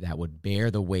 That would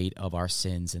bear the weight of our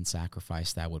sins and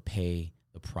sacrifice that would pay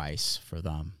the price for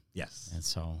them. Yes. And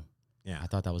so I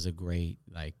thought that was a great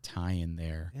tie-in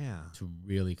there to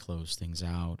really close things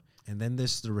out. And then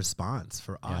there's the response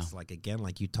for us. Like, again,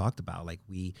 like you talked about,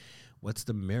 what's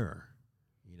the mirror?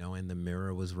 And the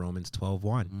mirror was Romans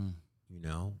 12:1.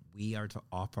 We are to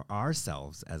offer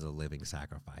ourselves as a living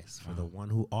sacrifice for the one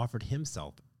who offered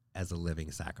himself as a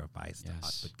living sacrifice to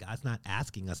us. But God's not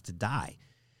asking us to die.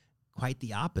 Quite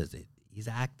the opposite. He's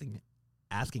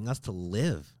asking us to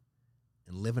live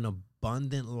and live an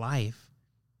abundant life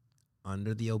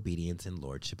under the obedience and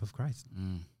lordship of Christ.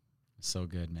 So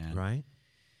good, man. Right?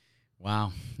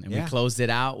 Wow. And we closed it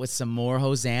out with some more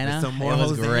Hosanna. It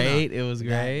was great. It was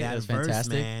great. It was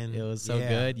fantastic. Man. It was so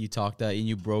good. You talked and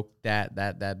you broke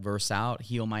that verse out.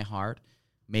 Heal my heart,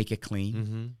 make it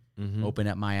clean, open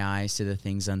up my eyes to the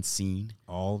things unseen.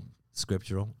 All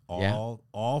scriptural,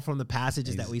 all from the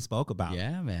passages that we spoke about.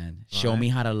 Yeah, man. Show me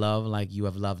how to love like you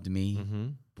have loved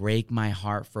me. Break my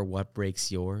heart for what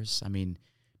breaks yours. I mean,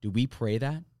 do we pray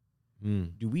that?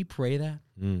 Do we pray that?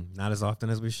 Not as often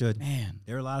as we should. Man.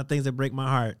 There are a lot of things that break my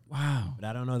heart. Wow. But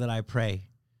I don't know that I pray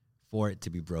for it to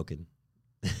be broken.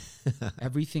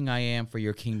 Everything I am for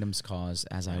your kingdom's cause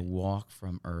as I walk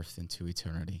from earth into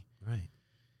eternity. Right.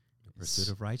 The pursuit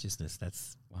of righteousness.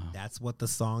 That's what the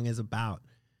song is about.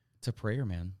 It's a prayer,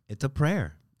 man. It's a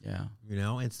prayer. Yeah.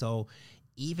 And so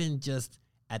even just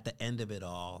at the end of it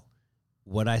all,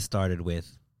 what I started with,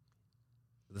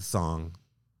 the song,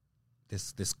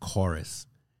 this chorus,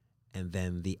 and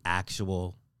then the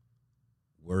actual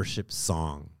worship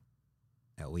song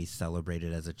that we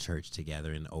celebrated as a church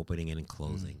together in opening and in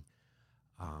closing.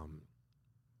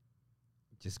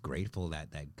 Just grateful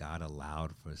that God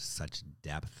allowed for such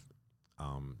depth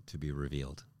to be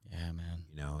revealed. Yeah,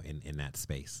 man. In that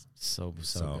space. So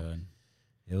good.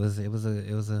 It was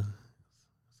a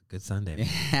good Sunday. Man.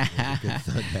 It was a good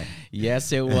Sunday.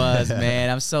 Yes, it was, man.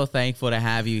 I'm so thankful to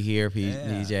have you here,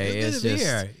 PJ. It's good to be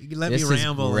here. You can let me this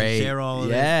ramble is and share all of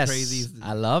this crazy.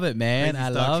 I love it, man. I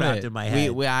love it. In my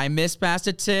head. I miss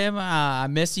Pastor Tim. I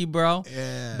miss you, bro.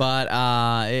 Yeah.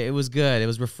 But it was good. It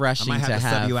was refreshing I might have to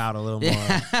sub you have. out a little more.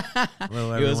 A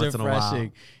little every It was once in a while.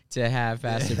 refreshing to have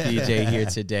Pastor PJ here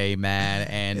today, man.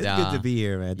 And It's good to be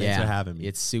here, man. Thanks for having me.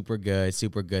 It's super good,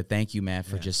 super good. Thank you, man,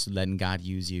 for just letting God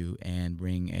use you and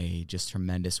bring a just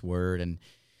tremendous word and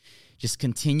just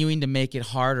continuing to make it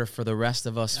harder for the rest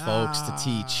of us folks to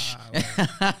teach.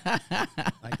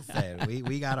 Like I said,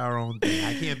 we got our own thing.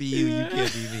 I can't be you, you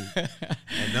can't be me.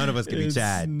 And none of us can be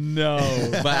Chad. No.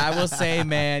 But I will say,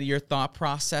 man, your thought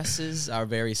processes are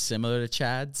very similar to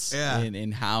Chad's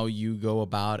in how you go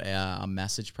about a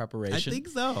message preparation. I think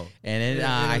so. And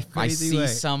I see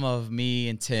some of me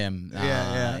and Tim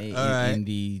in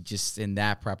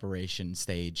that preparation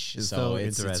stage. So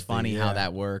it's funny how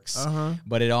that works.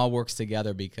 But it all works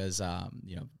together because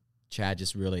Chad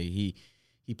just really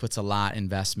he puts a lot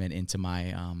investment into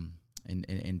my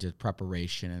into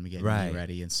preparation and getting me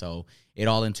ready, and so it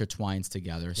all intertwines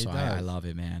together. So I love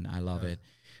it, man. I love it.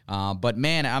 But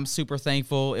man, I'm super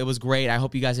thankful. It was great. I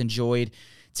hope you guys enjoyed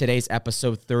today's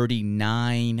episode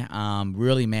 39.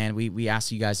 Really, man, we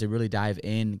ask you guys to really dive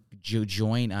in.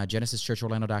 Join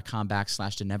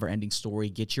GenesisChurchOrlando.com/The Never Ending Story.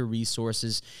 Get your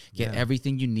resources. Get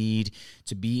everything you need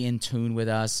to be in tune with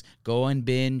us. Go and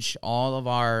binge all of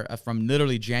our, from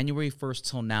literally January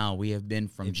 1st till now, we have been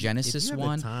from Genesis if you 1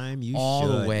 have the time, you all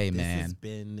should. the way, this man. Has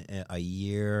been a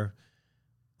year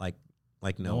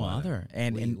like no other.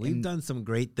 And we've done some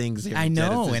great things here I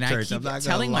know, Genesis and Church. I keep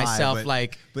telling myself,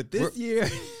 but this year,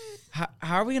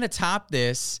 how are we going to top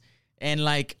this? And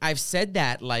I've said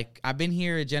that, I've been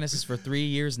here at Genesis for 3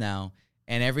 years now.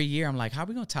 And every year I'm like, how are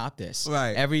we going to top this?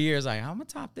 Right. Every year is like, how am I going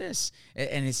to top this?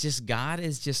 And it's just, God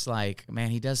is just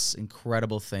man, he does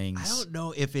incredible things. I don't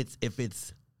know if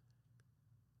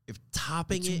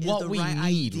topping it is what the we right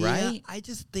need, idea. right? I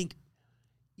just think,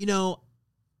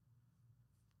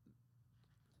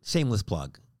 shameless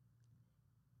plug.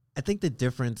 I think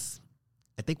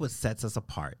what sets us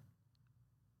apart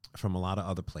from a lot of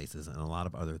other places and a lot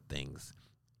of other things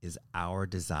is our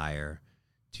desire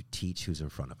to teach who's in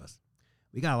front of us.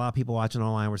 We got a lot of people watching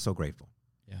online. We're so grateful.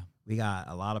 Yeah. We got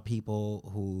a lot of people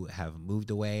who have moved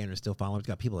away and are still following. We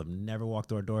got people who have never walked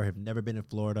through our door, have never been in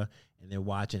Florida, and they're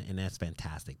watching, and that's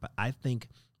fantastic. But I think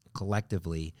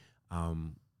collectively,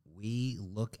 we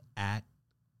look at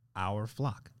our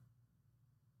flock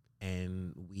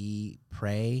and we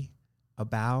pray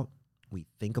about, we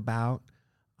think about,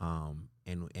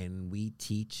 and we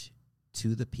teach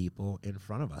to the people in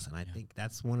front of us. And I think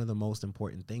that's one of the most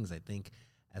important things. I think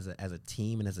as a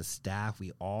team and as a staff,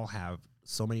 we all have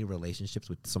so many relationships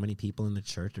with so many people in the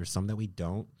church. There's some that we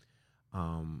don't,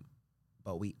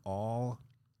 but we all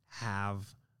have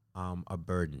a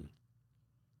burden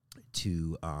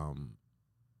to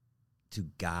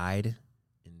guide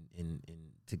and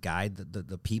to guide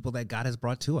the people that God has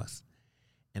brought to us.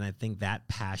 And I think that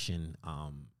passion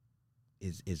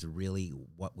is really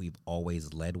what we've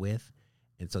always led with.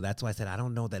 And so that's why I said I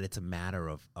don't know that it's a matter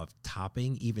of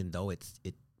topping, even though it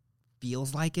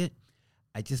feels like it.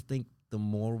 I just think the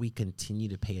more we continue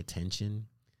to pay attention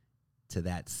to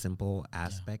that simple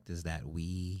aspect is that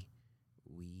we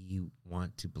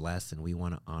want to bless and we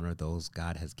want to honor those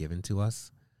God has given to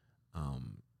us,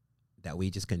 that we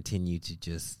just continue to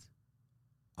just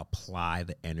apply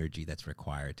the energy that's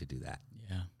required to do that.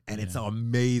 Yeah. And it's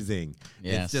amazing.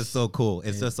 Yes. It's just so cool.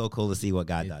 It's just so cool to see what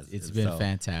God does. It's been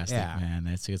fantastic, man.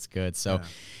 It's good. So,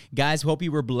 guys, hope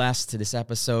you were blessed. This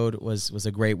episode was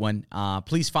a great one.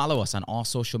 Please follow us on all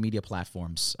social media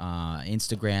platforms,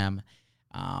 Instagram,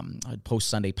 Post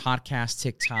Sunday Podcast,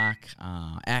 TikTok,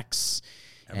 X,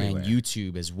 everywhere. And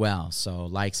YouTube as well. So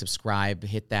subscribe,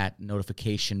 hit that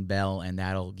notification bell, and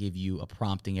that'll give you a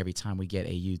prompting every time we get a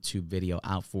YouTube video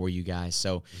out for you guys.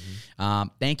 So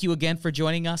thank you again for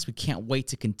joining us. We can't wait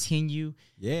to continue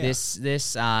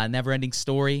this never-ending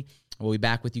story. We'll be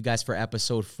back with you guys for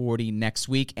episode 40 next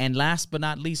week. And last but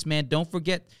not least, man, don't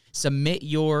forget, submit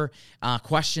your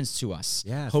questions to us.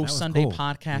 Yes,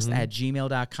 PostSundayPodcast at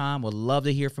gmail.com. We'd love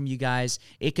to hear from you guys.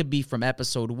 It could be from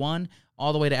episode 1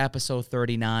 all the way to episode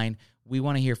 39. We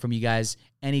want to hear from you guys.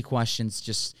 Any questions,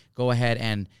 just go ahead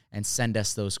and send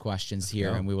us those questions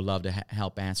here, and we would love to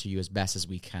help answer you as best as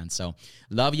we can. So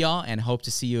love y'all, and hope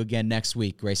to see you again next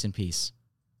week. Grace and peace.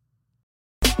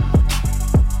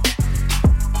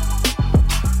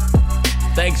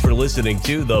 Thanks for listening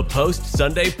to the Post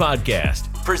Sunday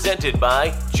Podcast, presented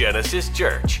by Genesis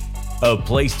Church. a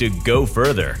place to go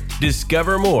further,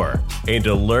 discover more, and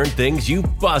to learn things you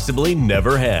possibly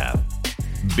never have.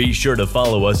 Be sure to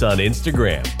follow us on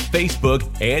Instagram, Facebook,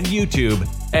 and YouTube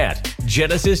at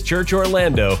Genesis Church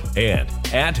Orlando and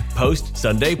at Post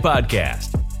Sunday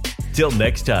Podcast. Till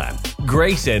next time,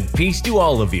 grace and peace to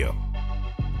all of you.